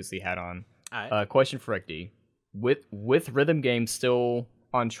we previously had on. All right. Question for Recti. With rhythm games still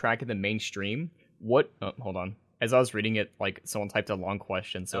on track in the mainstream, hold on. As I was reading it, like someone typed a long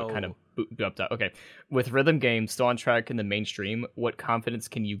question, so it kind of bumped out. Okay. With rhythm games still on track in the mainstream, what confidence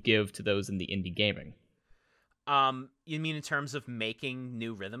can you give to those in the indie gaming? You mean in terms of making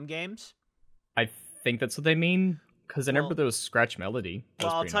new rhythm games? I think that's what they mean. Because I remember Well- there was Scratch Melody. That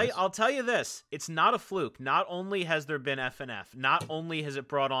Well, was pretty I'll tell you this. It's not a fluke. Not only has there been FNF, not only has it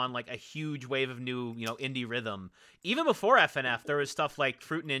brought on like a huge wave of new, indie rhythm. Even before FNF, there was stuff like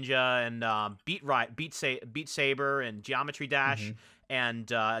Fruit Ninja and Beat Saber and Geometry Dash and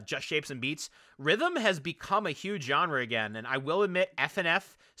Just Shapes and Beats. Rhythm has become a huge genre again, and I will admit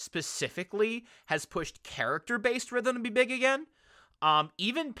FNF specifically has pushed character-based rhythm to be big again.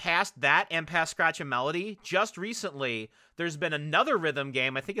 Even past that and past Scratch and Melody, just recently, there's been another rhythm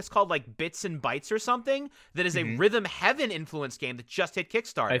game, I think it's called like Bits and Bytes or something, that is a Rhythm Heaven influence game that just hit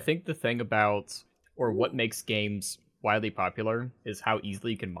Kickstarter. I think the thing about, or what makes games widely popular, is how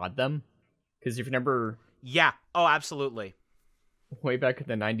easily you can mod them. Because if you remember Yeah. Oh, absolutely. way back in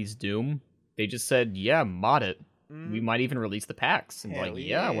the 90s Doom, they just said, yeah, mod it. We might even release the packs. And Hell I want to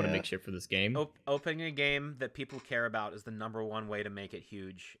yeah. make shit for this game. Opening a game that people care about is the number one way to make it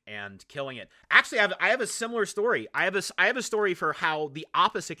huge, and killing it. Actually, I have a similar story. I have a story for how the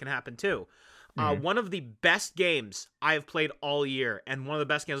opposite can happen too. One of the best games I have played all year, and one of the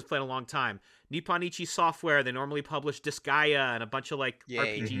best games I've played in a long time. Nippon Ichi Software. They normally publish Disgaea and a bunch of like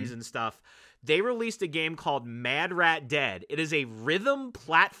RPGs and stuff. They released a game called Mad Rat Dead. It is a rhythm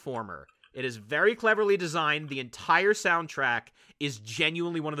platformer. It is very cleverly designed. The entire soundtrack is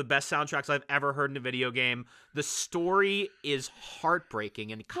genuinely one of the best soundtracks I've ever heard in a video game. The story is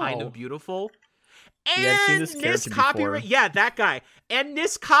heartbreaking and kind of beautiful. And Yeah, I've seen this character copyright, before. yeah, that guy. And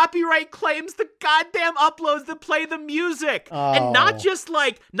this copyright claims the goddamn uploads that play the music. And not just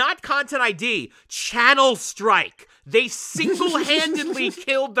not Content ID, Channel Strike. They single-handedly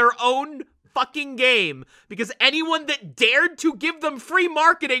killed their own fucking game because anyone that dared to give them free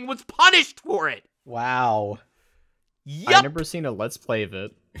marketing was punished for it. Wow. I've Yup. never seen a Let's Play of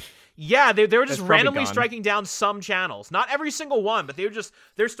it. Yeah, they were just That's probably randomly gone. striking down some channels. Not every single one, but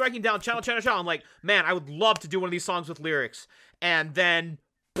they're striking down channel. I'm like, man, I would love to do one of these songs with lyrics. And then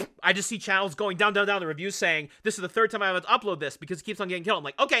I just see channels going down the reviews saying, this is the third time I have to upload this because it keeps on getting killed. I'm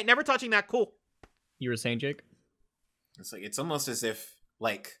like, okay, never touching that, cool. You were saying, Jake? It's almost as if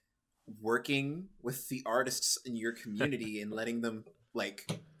like working with the artists in your community and letting them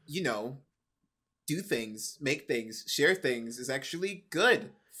do things, make things, share things is actually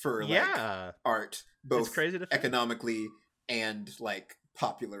good for art, both crazy to think. economically and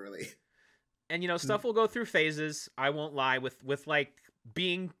popularly. And stuff will go through phases. I won't lie. With like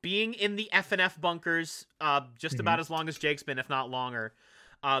being in the FNF bunkers, just about as long as Jake's been, if not longer.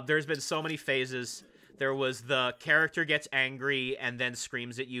 There's been so many phases. There was the character gets angry and then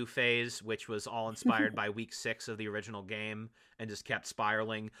screams at you phase, which was all inspired by week 6 of the original game and just kept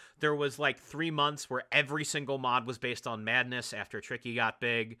spiraling. There was like 3 months where every single mod was based on Madness after Tricky got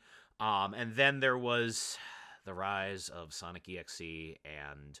big. And then there was the rise of Sonic EXE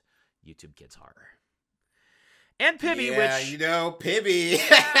and YouTube Kids Horror. And Pibby, which Pibby.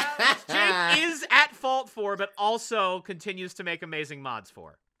 Jake is at fault for, but also continues to make amazing mods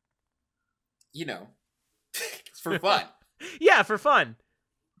for. It's for fun. Yeah, for fun.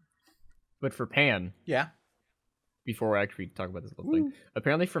 But for Pan, Yeah. before we actually talk about this little thing,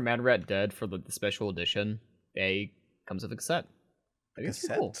 apparently for Mad Rat Dead, for the special edition, comes with a cassette. I guess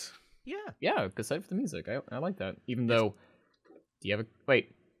it's cool. Yeah. Yeah, cassette for the music. I like that. Even though, do you have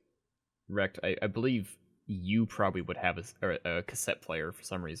wait, Rect, I believe you probably would have a cassette player for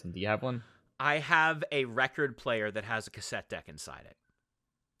some reason. Do you have one? I have a record player that has a cassette deck inside it.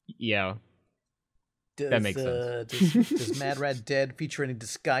 Yeah. That makes sense. Does Mad Rat Dead feature any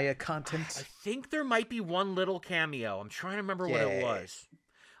Disgaea I content? think there might be one little cameo. I'm trying to remember what it was.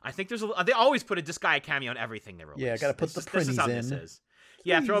 I think they always put a Disgaea cameo in everything they release. Yeah, gotta put this the is how Prinnies this in. is.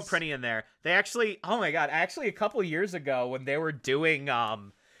 Yeah, throw a Prinny in there. They actually, oh my god, actually a couple years ago when they were doing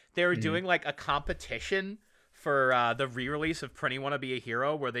doing like a competition for the re-release of Prinny Wanna Be a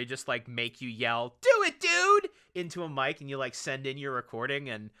Hero, where they just like make you yell, "Do it, dude!" into a mic, and you like send in your recording,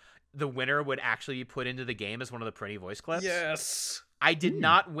 and the winner would actually be put into the game as one of the Prinny voice clips. Yes. I did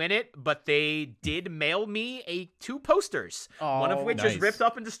not win it, but they did mail me 2 posters. One of which nice. is ripped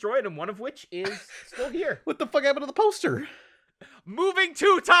up and destroyed, and one of which is still here. What the fuck happened to the poster? Moving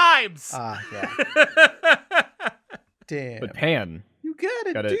 2 times! Ah, yeah. Damn. But Pan, You got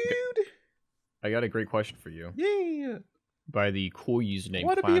it, Got it. dude. I got a great question for you. Yeah. By the cool username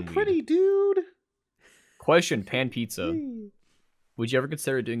Want to be a Clownweed. pretty dude? Question, Pan Pizza. Yeah. Would you ever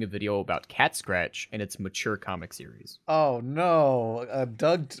consider doing a video about Cat Scratch and its mature comic series? Oh no,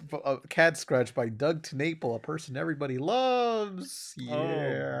 Cat Scratch by Doug TenNapel, a person everybody loves.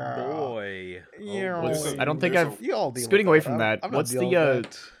 Yeah. Oh, boy. Yeah. What's- I don't think There's I've You all deal scooting with away that. from that. I'm not What's dealing the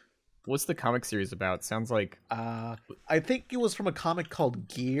with that. what's the comic series about? Sounds like I think it was from a comic called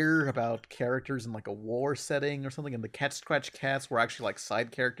Gear about characters in like a war setting or something, and the Cat Scratch cats were actually like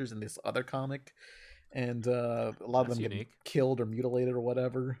side characters in this other comic, and a lot of That's them get unique. killed or mutilated or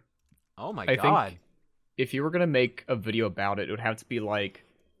whatever. Oh my I god. think if you were gonna make a video about it, it would have to be like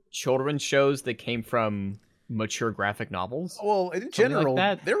children's shows that came from mature graphic novels. Well, in like general,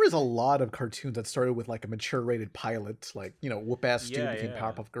 that. there is a lot of cartoons that started with like a mature rated pilot, like Whoop Ass Stew Yeah, became yeah.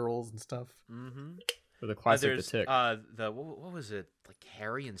 Powerpuff Girls and stuff. Mm-hmm. For the classic The There's Tick. what was it, like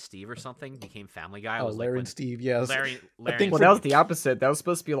Harry and Steve or something became Family Guy. It Oh, was Larry like and Steve, yes. Larry think Well, for- that was the opposite. That was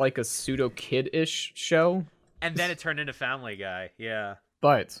supposed to be like a pseudo kid-ish show. and then it turned into Family Guy. Yeah.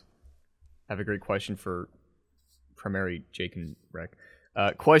 But I have a great question for Primary Jake and Rec.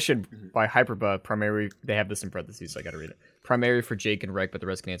 Question by Hyperba. Primary. They have this in parentheses, so I gotta read it. Primary for Jake and Rec, but the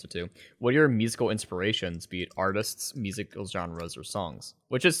rest can answer too. What are your musical inspirations, be it artists, musical genres, or songs?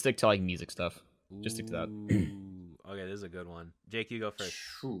 We'll just stick to like music stuff. Just stick to that. Ooh. Okay, this is a good one. Jake, you go first.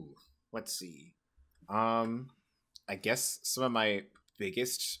 Ooh, let's see. I guess some of my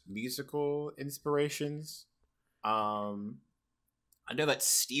biggest musical inspirations. I know that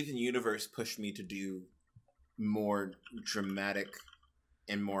Steven Universe pushed me to do more dramatic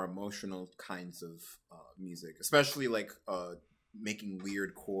and more emotional kinds of music, especially like making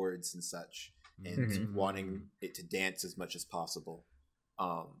weird chords and such, and wanting it to dance as much as possible.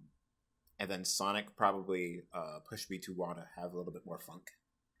 And then Sonic probably pushed me to want to have a little bit more funk.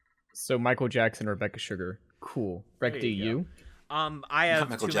 So Michael Jackson, Rebecca Sugar. Cool. Rec, There do you go. you? I have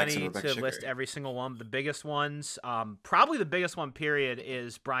Michael too Jackson, many Rebecca to Sugar. list every single one. The biggest ones, probably the biggest one, period,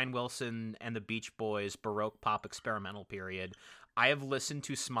 is Brian Wilson and the Beach Boys' Baroque pop experimental period. I have listened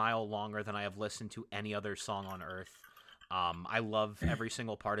to Smile longer than I have listened to any other song on earth. I love every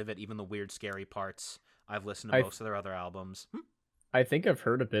single part of it, even the weird, scary parts. I've listened to most of their other albums. I think I've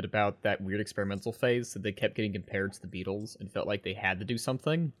heard a bit about that weird experimental phase that they kept getting compared to the Beatles and felt like they had to do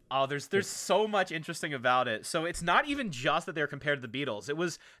something. Oh, there's so much interesting about it. So it's not even just that they're compared to the Beatles.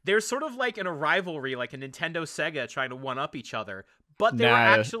 There's sort of like in a rivalry, like a Nintendo Sega trying to one up each other, but they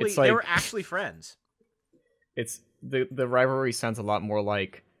were actually friends. It's the rivalry sounds a lot more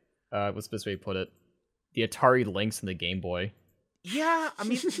like what's the best way to put it? The Atari Lynx and the Game Boy. Yeah, I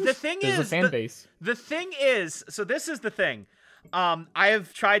mean the thing There's is a fan base. The thing is, so this is the thing. I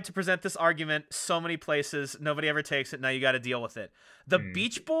have tried to present this argument so many places. Nobody ever takes it. Now you got to deal with it. The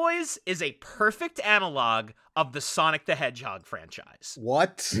Beach Boys is a perfect analog of the Sonic the Hedgehog franchise.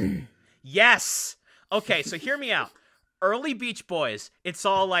 What? Yes. Okay, so hear me out. early Beach Boys, it's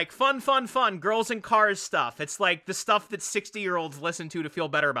all like fun, girls in cars stuff. It's like the stuff that 60-year-olds listen to feel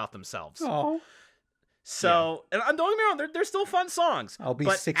better about themselves. Oh. So, and don't get me wrong, they're still fun songs. I'll be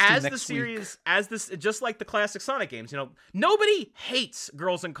but 60 as next the series, as this, just like the classic Sonic games, nobody hates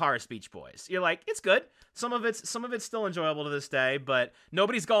Girls in Cars Beach Boys. You're like, it's good. Some of it's still enjoyable to this day, but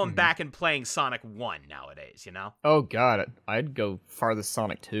nobody's going back and playing Sonic 1 nowadays, Oh god, I'd go farthest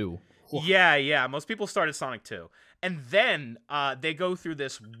Sonic 2. Yeah. Most people started Sonic 2. And then they go through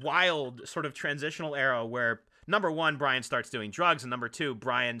this wild sort of transitional era where number 1, Brian starts doing drugs, and number 2,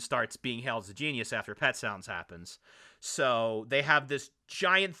 Brian starts being hailed as a genius after Pet Sounds happens. So they have this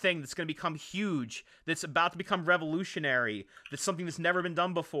giant thing that's going to become huge, that's about to become revolutionary, that's something that's never been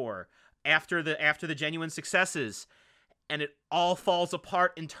done before after the genuine successes. And it all falls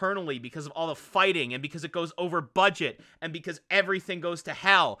apart internally because of all the fighting and because it goes over budget and because everything goes to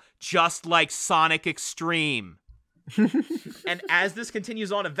hell, just like Sonic Extreme. And as this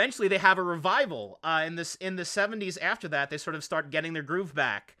continues on, eventually they have a revival in the 70s. After that, they sort of start getting their groove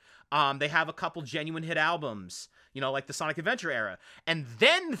back. They have a couple genuine hit albums, like the Sonic Adventure era. And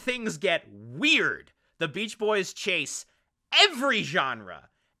then things get weird. The Beach Boys chase every genre,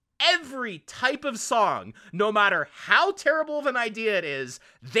 every type of song, no matter how terrible of an idea it is,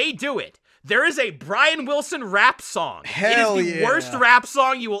 they do it. There is a Brian Wilson rap song. Hell it is the worst rap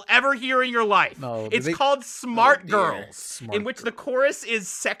song you will ever hear in your life. No, it's called Smart Girls, Smart in which the chorus is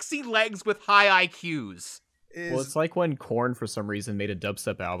sexy legs with high IQs. Well, it's like when Korn, for some reason, made a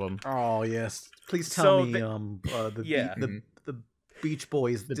dubstep album. Oh, yes. Please tell me, Yeah. the Beach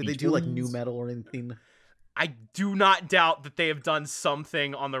Boys, did they do like new metal or anything? I do not doubt that they have done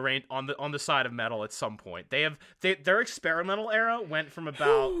something on the side of metal at some point. Their experimental era went from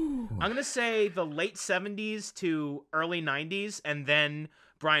about I'm gonna say the late 70s to early 90s, and then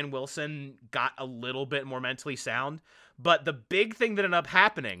Brian Wilson got a little bit more mentally sound. But the big thing that ended up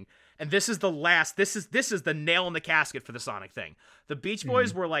happening, and this is the nail in the casket for the Sonic thing. The Beach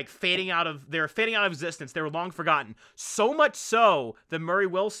Boys were like fading out of existence. They were long forgotten. So much so that Murray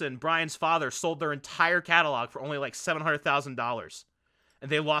Wilson, Brian's father, sold their entire catalog for only like $700,000.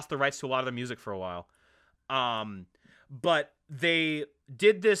 And they lost the rights to a lot of their music for a while. But they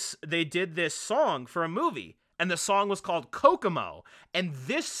did this song for a movie. And the song was called Kokomo. And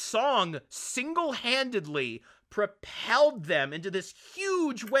this song single-handedly propelled them into this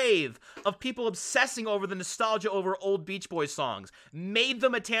huge wave of people obsessing over the nostalgia over old Beach Boys songs, made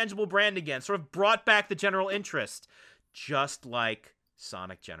them a tangible brand again, sort of brought back the general interest, just like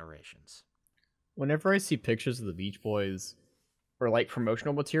Sonic Generations. Whenever I see pictures of the Beach Boys or like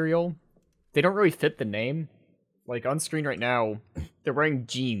promotional material, they don't really fit the name. Like on screen right now, they're wearing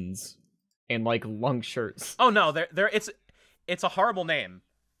jeans and like long shirts. Oh no, it's a horrible name.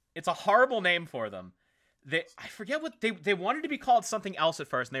 It's a horrible name for them. I forget what they wanted to be called something else at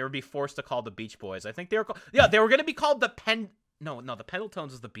first, and they would be forced to call the Beach Boys. I think they were they were going to be called the the Pendletones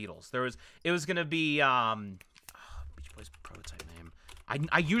was the Beatles. It was going to be Beach Boys prototype name.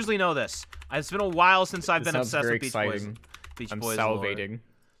 I usually know this. It's been a while since I've been obsessed with Beach Boys. Beach I'm Boys salivating.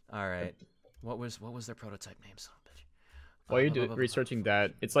 Lore. All right, what was their prototype name? Son of a bitch. While you're researching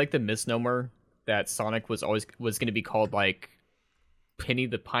that, it's like the misnomer that Sonic was going to be called like Penny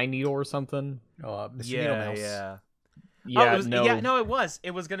the Pine Needle or something. Mr. Needle Mouse.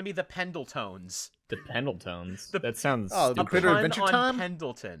 It was going to be the Pendletones. The Pendletones. That sounds the stupid. Critter Adventure Time?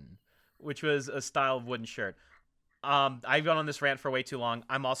 Pendleton, which was a style of wooden shirt. I've gone on this rant for way too long.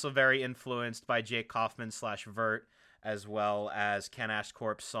 I'm also very influenced by Jake Kaufman / Vert, as well as Ken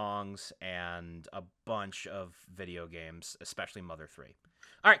Ashcorp's songs and a bunch of video games, especially Mother 3.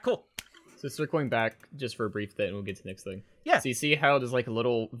 All right, cool. So circling back just for a brief bit, and we'll get to the next thing. Yeah. So you see how there's like a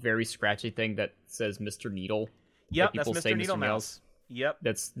little very scratchy thing that says Mr. Needle? Yep, like that's people say Mr. Needle Mouse. Yep.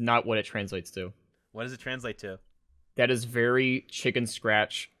 That's not what it translates to. What does it translate to? That is very chicken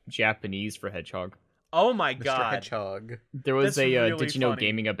scratch Japanese for hedgehog. Oh my Mr. god. Hedgehog. There was That's really Did You Know funny.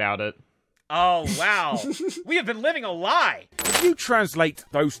 Gaming about it. Oh, wow. We have been living a lie. If you translate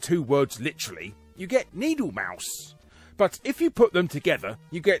those two words literally, you get Needle Mouse. But if you put them together,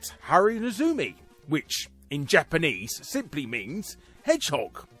 you get Harinazumi, which in Japanese simply means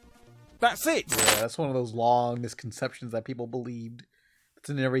hedgehog. That's it. Yeah, that's one of those long misconceptions that people believed.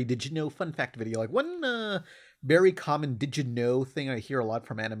 It's in every Did You Know fun fact video. Like one very common Did You Know thing I hear a lot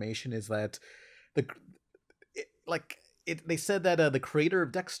from animation is that they said that the creator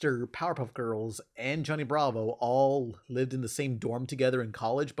of Dexter, Powerpuff Girls, and Johnny Bravo all lived in the same dorm together in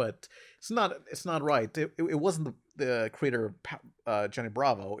college, but it's not right. It wasn't the creator of Johnny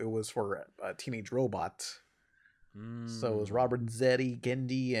Bravo. It was for Teenage Robot. So it was Robert Zetti,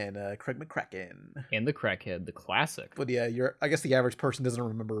 Gendy, and Craig McCracken. And the Crackhead, the classic. But yeah, I guess the average person doesn't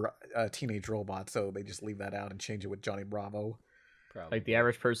remember Teenage Robot, so they just leave that out and change it with Johnny Bravo. Probably. Like the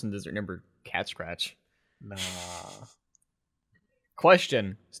average person doesn't remember Cat Scratch. Nah.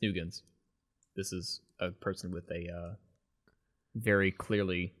 Question, Snoogans. This is a person with a very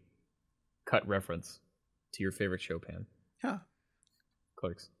clearly cut reference to your favorite Chopin. Huh.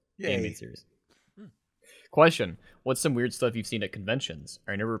 Clerks. Yay. Animated series. Question. What's some weird stuff you've seen at conventions?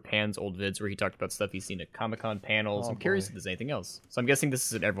 I remember Pan's old vids where he talked about stuff he's seen at Comic-Con panels. Oh, I'm curious boy. if there's anything else. So I'm guessing this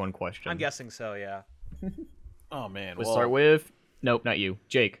is an everyone question. I'm guessing so, yeah. Oh, man. We'll start with... Nope, not you.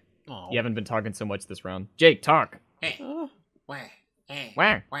 Jake. Oh. You haven't been talking so much this round. Jake, talk. Wah.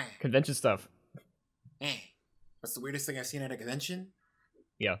 Wah. Convention stuff. What's the weirdest thing I've seen at a convention?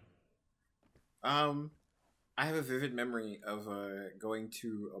 Yeah. I have a vivid memory of going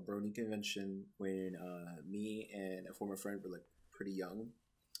to a Brony convention when me and a former friend were like pretty young,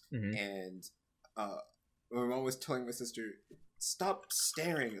 and my mom was telling my sister, "Stop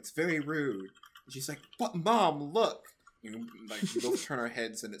staring! It's very rude." And she's like, "But Mom, look!" You know, like we both turn our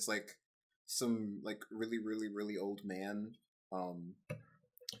heads, and it's like some like really, really, really old man,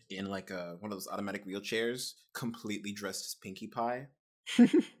 in like one of those automatic wheelchairs, completely dressed as Pinkie Pie.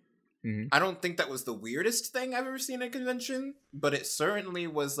 I don't think that was the weirdest thing I've ever seen at a convention, but it certainly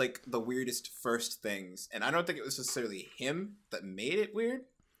was like the weirdest first things. And I don't think it was necessarily him that made it weird.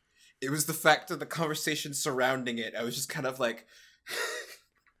 It was the fact of the conversation surrounding it. I was just kind of like...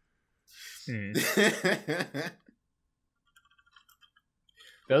 That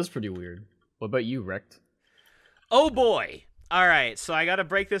was pretty weird. What about you, Rect? Oh boy. All right, so I got to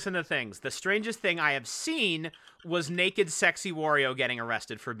break this into things. The strangest thing I have seen was Naked Sexy Wario getting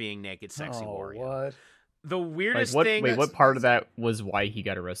arrested for being Naked Sexy Wario. What? The weirdest Like, thing... Wait, what part of that was why he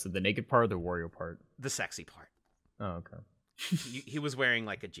got arrested? The naked part or the Wario part? The sexy part. Oh, okay. He was wearing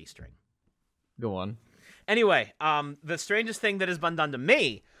like a G-string. Go on. Anyway, the strangest thing that has been done to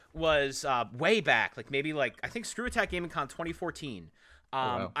me was way back, like maybe like, I think Screw Attack Gaming Con 2014.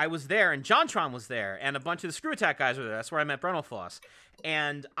 wow. I was there, and JonTron was there, and a bunch of the Screw Attack guys were there. That's where I met Brentalfloss.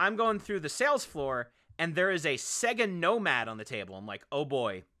 And I'm going through the sales floor, and there is a Sega Nomad on the table. I'm like, oh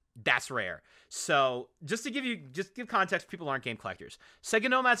boy, that's rare. So just to give context, people aren't game collectors. Sega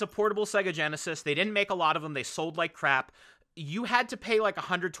Nomad's a portable Sega Genesis. They didn't make a lot of them. They sold like crap. You had to pay like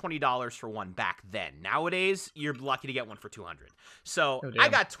 $120 for one back then. Nowadays, you're lucky to get one for $200. So I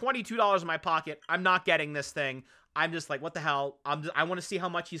got $22 in my pocket. I'm not getting this thing. I'm just like, what the hell? I want to see how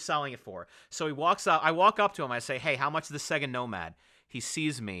much he's selling it for. So he walks up. I walk up to him. I say, hey, how much is the Sega Nomad? He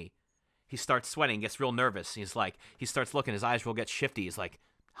sees me. He starts sweating, gets real nervous. He starts looking. His eyes will get shifty. He's like,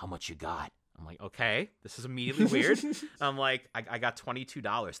 how much you got? I'm like, okay, this is immediately weird. I'm like, I got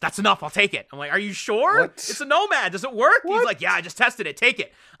 $22. That's enough. I'll take it. I'm like, are you sure? What? It's a Nomad. Does it work? What? He's like, yeah, I just tested it. Take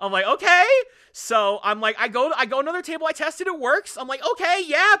it. I'm like, okay. So I'm like, I go another table. I tested it. Works. I'm like, okay,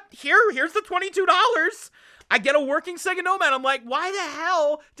 yeah, here's the $22. I get a working Sega Nomad. I'm like, why the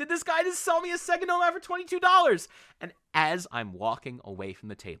hell did this guy just sell me a Sega Nomad for $22? And as I'm walking away from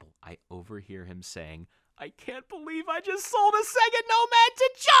the table, I overhear him saying, I can't believe I just sold a Sega Nomad to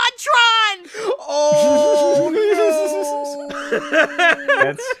JonTron! Oh,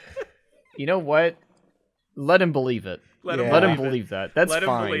 That's. You know what? Let him believe it. Let Yeah. Let him believe that. That's Let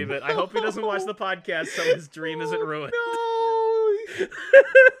fine. him believe it. I hope he doesn't watch the podcast so his dream isn't ruined.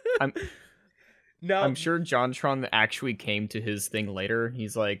 I'm sure JonTron actually came to his thing later.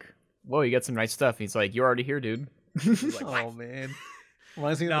 He's like, whoa, you got some nice stuff. He's like, you're already here, dude. Oh, man.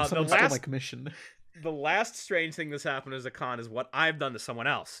 Reminds me No, of the someone stole my last- commission. The last strange thing that's happened as a con is what I've done to someone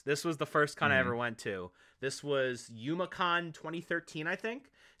else. This was the first con I ever went to. This was YumaCon 2013, I think.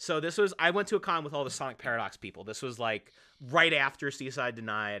 So I went to a con with all the Sonic Paradox people. This was like right after Seaside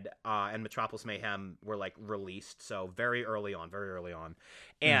Denied and Metropolis Mayhem were like released. So very early on.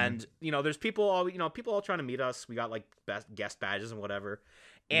 And, there's people all trying to meet us. We got like guest badges and whatever.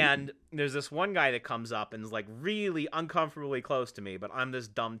 And there's this one guy that comes up and is like really uncomfortably close to me, but I'm this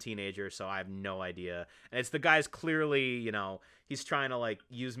dumb teenager, so I have no idea. And it's the guy's clearly, he's trying to like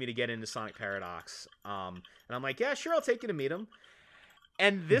use me to get into Sonic Paradox. And I'm like, yeah, sure, I'll take you to meet him.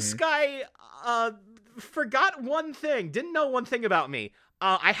 And this guy forgot one thing, didn't know one thing about me.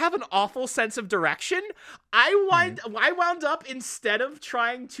 I have an awful sense of direction. I wound up instead of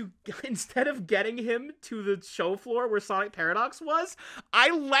getting him to the show floor where Sonic Paradox was, I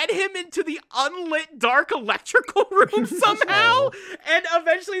led him into the unlit dark electrical room somehow. And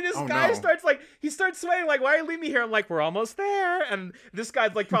eventually this guy starts swaying like, why are you leaving me here? I'm like, we're almost there. And this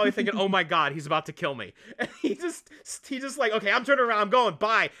guy's like probably thinking, oh my God, he's about to kill me. And he just like, okay, I'm turning around, I'm going,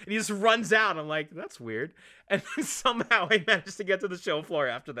 bye. And he just runs out. I'm like, that's weird. And then somehow I managed to get to the show floor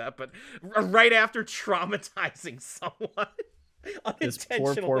after that, but right after traumatizing someone. This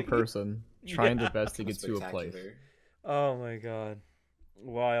poor person trying their best to get to a place. Oh my god.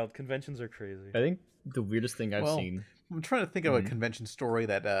 Wild. Conventions are crazy. I think the weirdest thing I've seen. I'm trying to think of a convention story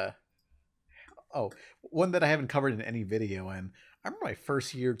that one that I haven't covered in any video. And I remember my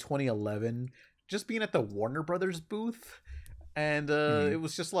first year, 2011, just being at the Warner Brothers booth. And it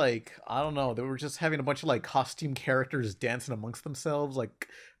was just like, I don't know, they were just having a bunch of like costume characters dancing amongst themselves, like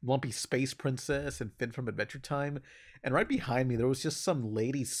Lumpy Space Princess and Finn from Adventure Time. And right behind me, there was just some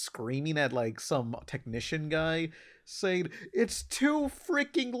lady screaming at like some technician guy saying, "It's too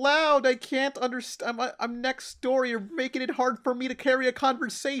freaking loud. I can't understand. I'm next door. You're making it hard for me to carry a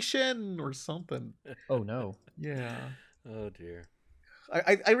conversation," or something. Oh no. Yeah. Oh dear.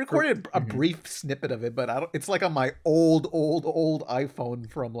 I recorded a brief snippet of it, but it's like on my old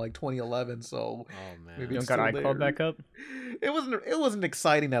iPhone from like 2011. So maybe you don't got iCloud back up. It wasn't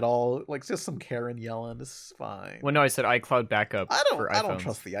exciting at all. Like just some Karen yelling. This is fine. Well, no, I said iCloud backup. I for don't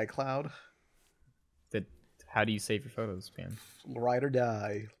trust the iCloud. How do you save your photos, man? Ride or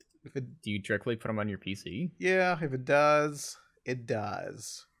die. Do you directly put them on your PC? Yeah, if it does, it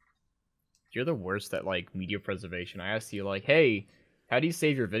does. You're the worst at like media preservation. I asked you like, hey, how do you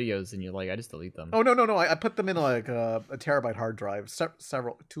save your videos? And you're like, I just delete them. Oh, no. I put them in like a terabyte hard drive.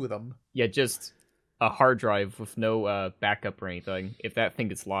 Two of them. Yeah, just a hard drive with no backup or anything. If that thing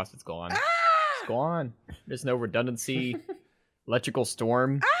gets lost, it's gone. It's gone. There's no redundancy. Electrical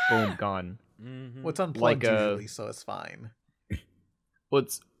storm. Boom, gone. Well, it's unplugged usually, so it's fine.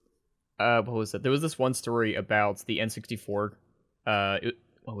 What was it? There was this one story about the N64.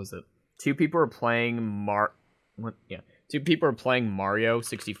 What was it? Two people are playing Mario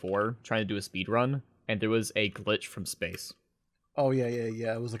 64, trying to do a speed run, and there was a glitch from space. Oh yeah.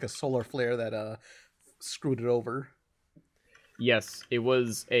 It was like a solar flare that screwed it over. Yes, it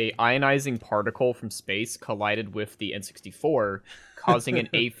was a ionizing particle from space collided with the N64, causing an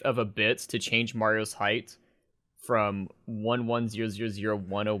eighth of a bit to change Mario's height from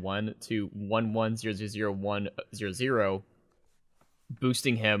 11000101 to 11000100,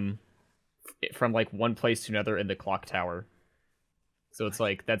 boosting him from like one place to another in the clock tower. So it's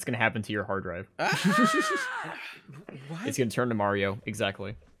like that's gonna happen to your hard drive. What? It's gonna turn to Mario,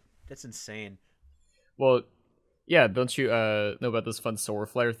 exactly. That's insane. Well, yeah, don't you know about those fun solar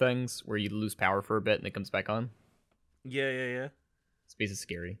flare things where you lose power for a bit and it comes back on? Yeah. Space is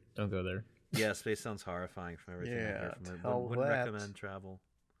scary. Don't go there. Yeah, space sounds horrifying from everything I hear from it. Wouldn't recommend travel.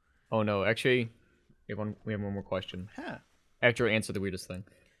 Oh no, actually, we have one more question. Huh. After I answer the weirdest thing.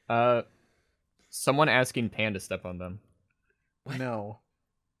 Someone asking Pan to step on them. What? No.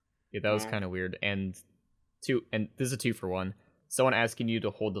 Yeah, that was kind of weird. And this is a 2-for-1. Someone asking you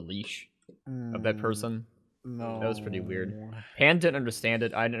to hold the leash of that person. No. That was pretty weird. Pan didn't understand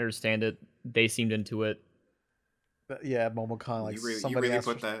it. I didn't understand it. They seemed into it. But yeah, Momocon, like somebody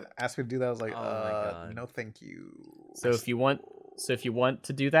asked me to do that. I was like, no, thank you. So if you want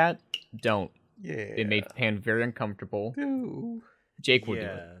to do that, don't. Yeah. It made Pan very uncomfortable. Ew. Jake will do it.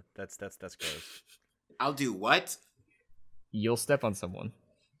 Yeah, that's gross. I'll do what? You'll step on someone.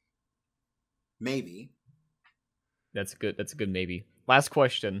 Maybe. That's good. That's a good maybe. Last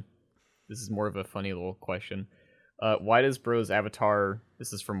question. This is more of a funny little question. Why does Bro's avatar...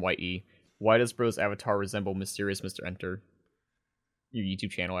 This is from White E. Why does Bro's avatar resemble Mysterious Mr. Enter? Your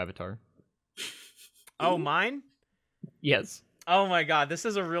YouTube channel avatar. Oh, mine? Yes. Oh my god, this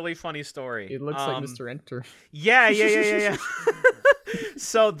is a really funny story. It looks like Mr. Enter. Yeah.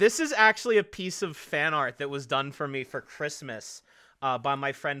 So this is actually a piece of fan art that was done for me for Christmas by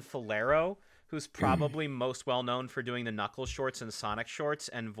my friend Falero, who's probably most well known for doing the Knuckles shorts and Sonic shorts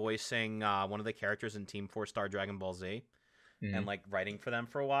and voicing one of the characters in Team 4 Star Dragon Ball Z and like writing for them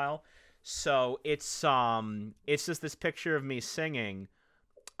for a while. So it's just this picture of me singing,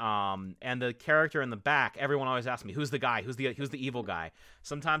 and the character in the back. Everyone always asks me, "Who's the guy? Who's the evil guy?"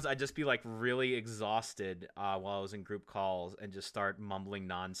 Sometimes I'd just be like really exhausted while I was in group calls and just start mumbling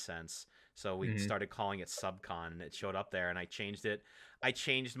nonsense. So we started calling it Subcon, and it showed up there, and I changed it. I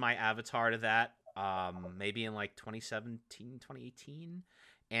changed my avatar to that maybe in like 2017, 2018.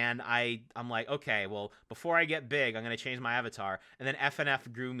 And I'm like, okay, well, before I get big, I'm going to change my avatar. And then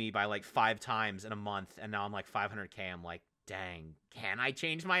FNF grew me by like 5 times in a month. And now I'm like 500K. I'm like, dang, can I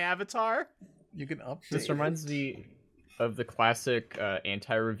change my avatar? You can update. This reminds me of the classic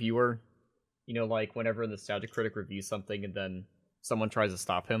anti-reviewer. You know, like whenever a Nostalgic Critic reviews something and then someone tries to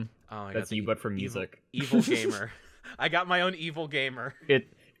stop him. Oh, that's you, but for music. Evil gamer. I got my own evil gamer.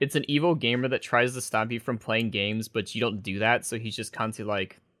 It's an evil gamer that tries to stop you from playing games, but you don't do that, so he's just constantly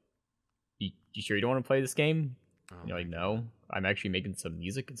like, you sure you don't want to play this game? You're like, no, I'm actually making some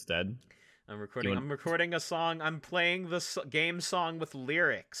music instead. I'm recording a song. I'm playing the game song with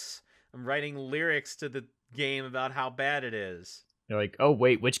lyrics. I'm writing lyrics to the game about how bad it is. You're like, oh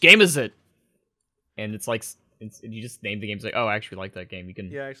wait, which game is it? And it's like, you just name the game. It's like, oh, I actually like that game. You can,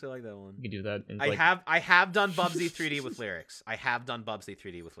 Yeah, I actually like that one. you can do that. And it's I like, have done Bubsy 3D with lyrics. I have done Bubsy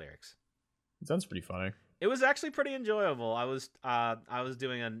 3D with lyrics. it sounds pretty funny. It was actually pretty enjoyable. I was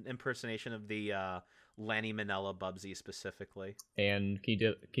doing an impersonation of the Lanny Minella Bubsy specifically. And can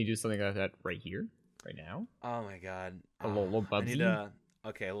you do something like that right here, right now? Oh my god. A little I need Bubsy?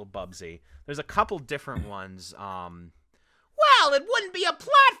 okay, a little Bubsy. There's a couple different ones. Well, it wouldn't be a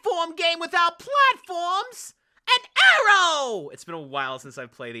platform game without platforms. An arrow! It's been a while since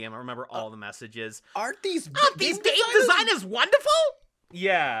I've played the game. I remember all the messages. Aren't these Game designers wonderful?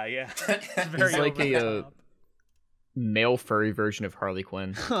 Yeah. It's like a male furry version of Harley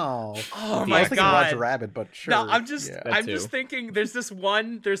Quinn. Oh Oh I my was thinking god. Roger Rabbit, but sure. No, I'm just yeah. That too. thinking there's this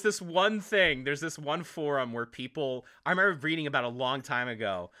one forum where people, I remember reading about a long time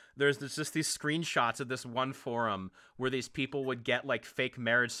ago. There's just these screenshots of this one forum where these people would get like fake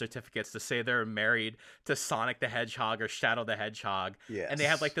marriage certificates to say they're married to Sonic the Hedgehog or Shadow the Hedgehog. Yes. And they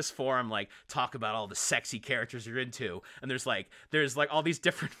had like this forum like talk about all the sexy characters you're into. And there's like all these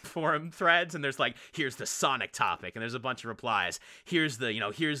different forum threads, and there's like, here's the Sonic topic, and there's a bunch of replies. Here's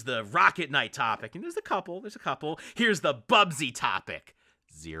the Rocket Knight topic, and there's a couple. Here's the Bubsy topic.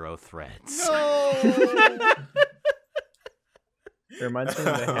 0 threads. It reminds me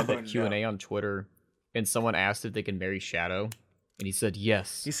when they had Oh, that Q&A on Twitter, and someone asked if they can marry Shadow, and he said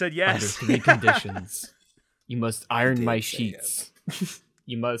yes. He said Under yes. 3 conditions. You must iron did my say sheets.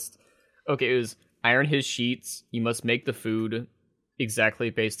 You must... Okay, it was iron his sheets, you must make the food exactly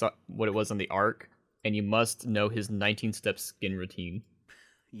based on what it was on the arc, and you must know his 19-step skin routine.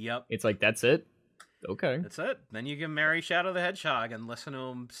 Yep. It's like, that's it? Okay. That's it. Then you can marry Shadow the Hedgehog and listen to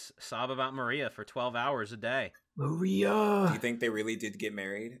him sob about Maria for 12 hours a day. Maria! Do you think they really did get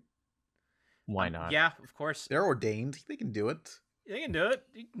married? Why not? Yeah, of course. They're ordained. They can do it. They can do it.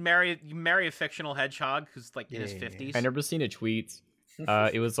 You marry a fictional hedgehog who's like in his Yeah. 50s. I never seen a tweet.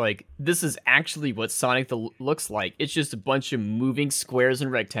 It was like, this is actually what Sonic looks like. It's just a bunch of moving squares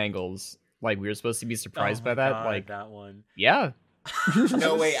and rectangles. Like, we were supposed to be surprised by that. God, Like, that one. yeah.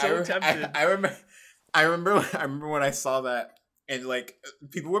 No, wait. so tempted. I remember when I saw that, and like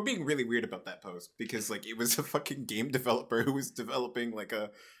people were being really weird about that post because like it was a fucking game developer who was developing like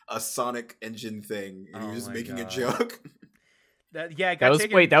a Sonic engine thing, and he Oh was my making a God. joke. It got That was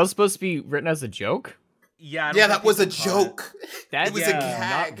taken- that was supposed to be written as a joke? Yeah, I don't Yeah, think that was a people caught it. joke. That It was a not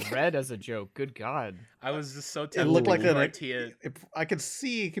gag. read as a joke. Good God. I was just so It tempted looked like to an. write it. I could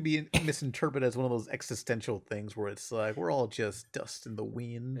see it could be misinterpreted as one of those existential things where it's like we're all just dust in the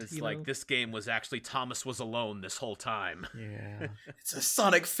wind. It's you like, know? this game was actually Thomas was alone this whole time. Yeah. It's a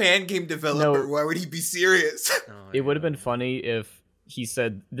Sonic fan game developer. No. Why would he be serious? Oh, It would have yeah. been funny if he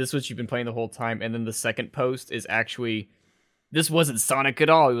said, this is what you've been playing the whole time, and then the second post is actually, this wasn't Sonic at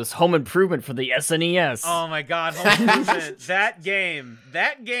all. It was Home Improvement for the SNES. Oh my God, Home Improvement. That game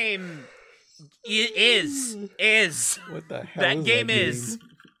is. What the hell? That is game that is.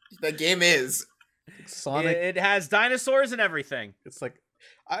 That game is. Sonic. It has dinosaurs and everything. It's like.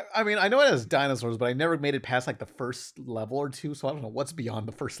 I mean, I know it has dinosaurs, but I never made it past like the first level or two, so I don't know what's beyond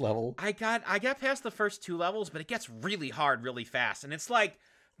the first level. I got past the first 2 levels, but it gets really hard really fast. And it's like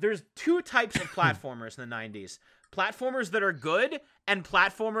there's 2 types of platformers in the 90s. Platformers that are good and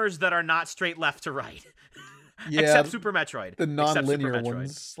platformers that are not straight left to right. Yeah, Except Super Metroid. the Except Super non-linear Metroid.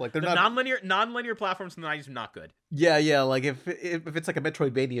 ones, like they're The not. non-linear platforms in the 90s are not good. Yeah, like if it's like a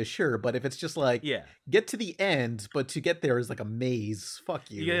Metroidvania, sure, but if it's just like Yeah. get to the end, but to get there is like a maze.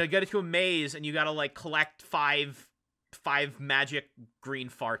 Fuck you. You gotta get into a maze and you gotta like collect five magic green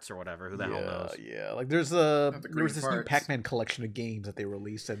farts or whatever. Who the hell knows? Yeah. Like there the green was this new farts. Pac-Man collection of games that they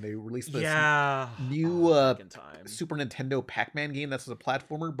released, and they released this Yeah. new fucking time. Super Nintendo Pac-Man game that's a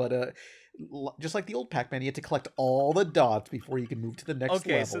platformer, but just like the old Pac-Man, you have to collect all the dots before you can move to the next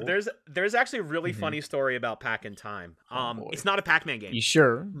Okay, level. so there's actually a really Mhm. funny story about Pac in Time. boy. It's not a Pac-Man game. You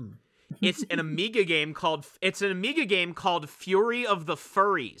sure? It's an Amiga game called Fury of the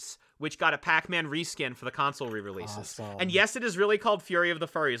Furries, which got a Pac-Man reskin for the console re-releases. Awesome. And yes, it is really called Fury of the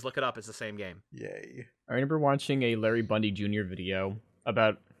Furries. Look it up; it's the same game. Yay. I remember watching a Larry Bundy Jr. video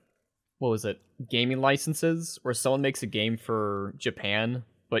about, what was it, gaming licenses, where someone makes a game for Japan,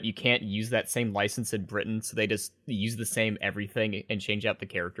 but you can't use that same license in Britain, so they just use the same everything and change out the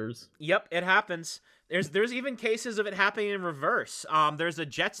characters. Yep, it happens. There's even cases of it happening in reverse. There's a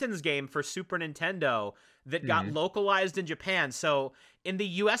Jetsons game for Super Nintendo that got localized in Japan. So In the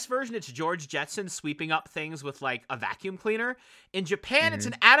US version, it's George Jetson sweeping up things with like a vacuum cleaner. In Japan, it's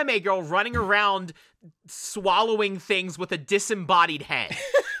an anime girl running around swallowing things with a disembodied head.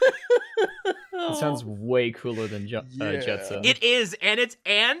 It sounds way cooler than Jetson. It is, and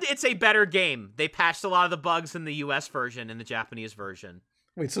it's a better game. They patched a lot of the bugs in the US version and the Japanese version.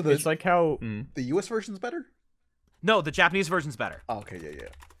 Wait, so It's like how the US version's better? No, the Japanese version's better. Oh, okay, yeah.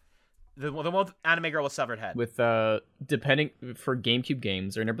 The one with anime girl with severed head. with depending for GameCube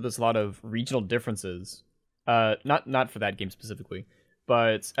games, I remember there's a lot of regional differences. Not for that game specifically,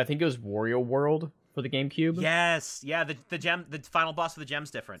 but I think it was Wario World for the GameCube. Yes, yeah. The final boss of the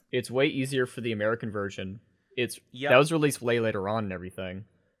gem's different. It's way easier for the American version. That Yep. was released way later on and everything,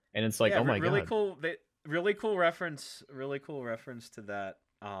 and it's like, Yeah, oh my really god, cool. Really cool reference. Really cool reference to that.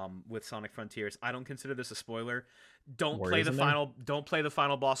 With Sonic Frontiers, I don't consider this a spoiler. Don't play the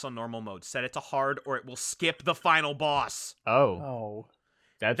final boss on normal mode. Set it to hard, or it will skip the final boss. Oh,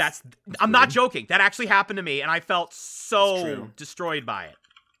 that's I'm not weird. joking. That actually happened to me, and I felt It's so true. destroyed by it.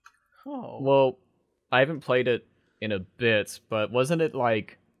 Oh. Well, I haven't played it in a bit, but wasn't it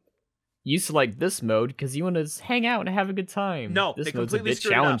like you select this mode because you want to hang out and have a good time? No, this they mode's a completely bit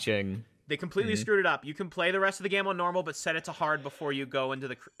screwed it up. challenging. They completely Mhm. screwed it up. You can play the rest of the game on normal, but set it to hard before you go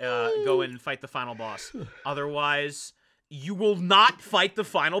into go in and fight the final boss. Otherwise, you will not fight the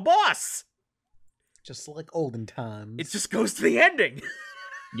final boss. Just like olden times. It just goes to the ending.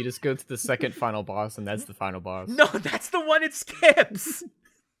 You just go to the second final boss, and that's the final boss. No, that's the one it skips.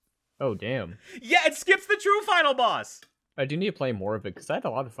 Oh damn! Yeah, it skips the true final boss. I do need to play more of it because I had a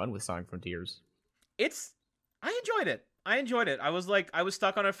lot of fun with Sonic Frontiers. I enjoyed it. I was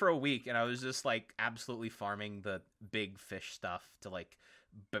stuck on it for a week, and I was just like absolutely farming the big fish stuff to like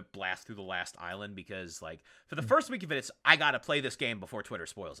blast through the last island because like for the first week of it, I gotta play this game before Twitter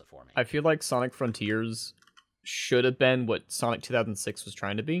spoils it for me. I feel like Sonic Frontiers should have been what Sonic 2006 was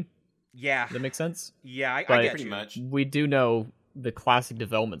trying to be. Yeah, Does that make sense? yeah, I But- get Pretty you. much. We do know the classic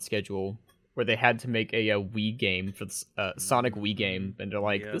development schedule where they had to make a Wii game for the Sonic Wii game, and they're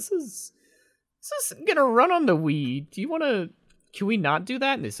like, Yep. this is gonna run on the Wii. Do you want to? Can we not do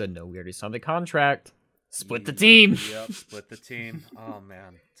that? And they said, no, we already signed the contract. Split the team. Yep, split the team. Oh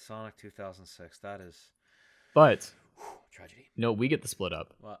man, Sonic 2006. That is But tragedy. no, we get the split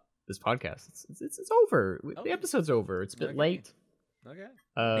up. What? This podcast, it's over. Okay. The episode's over. It's a bit Okay. late. Okay.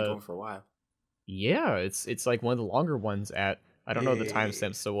 Been going for a while. Yeah, it's like one of the longer ones at I don't know the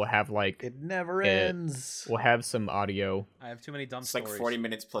timestamps, so we'll have like It never ends. we'll have some audio, I have too many dumb It's like stories. 40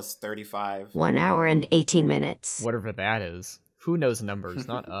 minutes plus 35. 1 hour and 18 minutes. whatever that is. Who knows numbers?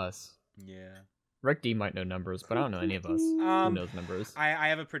 Not us. Yeah. Rec D might know numbers, but I don't know any of us. Who knows numbers? I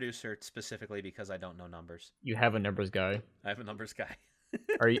have a producer specifically because I don't know numbers. You have a numbers guy. I have a numbers guy.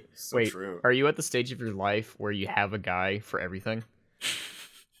 Are you So wait? true. Are you at the stage of your life where you have a guy for everything?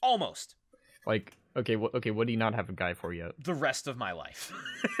 Almost. Like, okay, what do you not have a guy for yet? The rest of my life.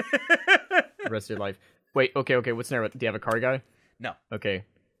 The rest of your life. Wait, okay. What's next? Do you have a car guy? No. Okay,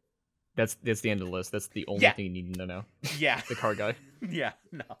 that's the end of the list. That's the only Yeah. thing you need to know. Yeah. The car guy. Yeah.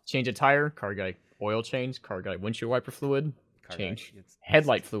 No. Change a tire, car guy. Oil change, car guy. Windshield wiper fluid, Car guy. change. It's-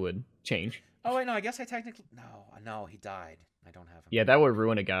 Headlight fluid, change. Oh wait, no. I guess I technically no. He died. I don't have him. Yeah, that would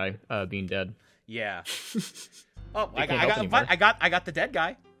ruin a guy being dead. Yeah. Oh, They I can't help anymore. got the dead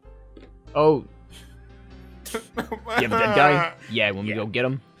guy. Oh, you have a dead guy? Yeah, when we Yeah. go get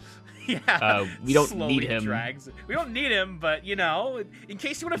him. Yeah. We don't Slowly need him. We don't need him, but you know, in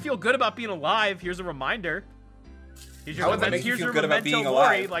case you want to feel good about being alive, here's a reminder. Here's How would that make you here's feel your good about memento being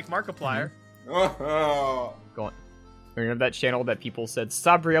mori, alive? like Markiplier. Oh. Go on. Remember that channel that people said,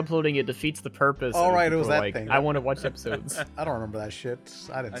 stop re-uploading, it defeats the purpose. All And right, it people was were that like, thing. I want to watch episodes. I don't remember that shit.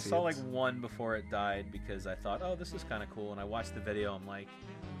 I didn't I see saw it. like one before it died because I thought, oh, this is kind of cool, and I watched the video. I'm like,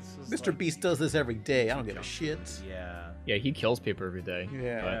 this is Mr. like- Beast does this every day. I don't give a shit. Yeah. Yeah, he kills people every day. Yeah,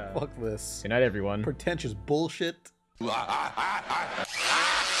 Yeah. fuck this. Good night, everyone. Pretentious bullshit.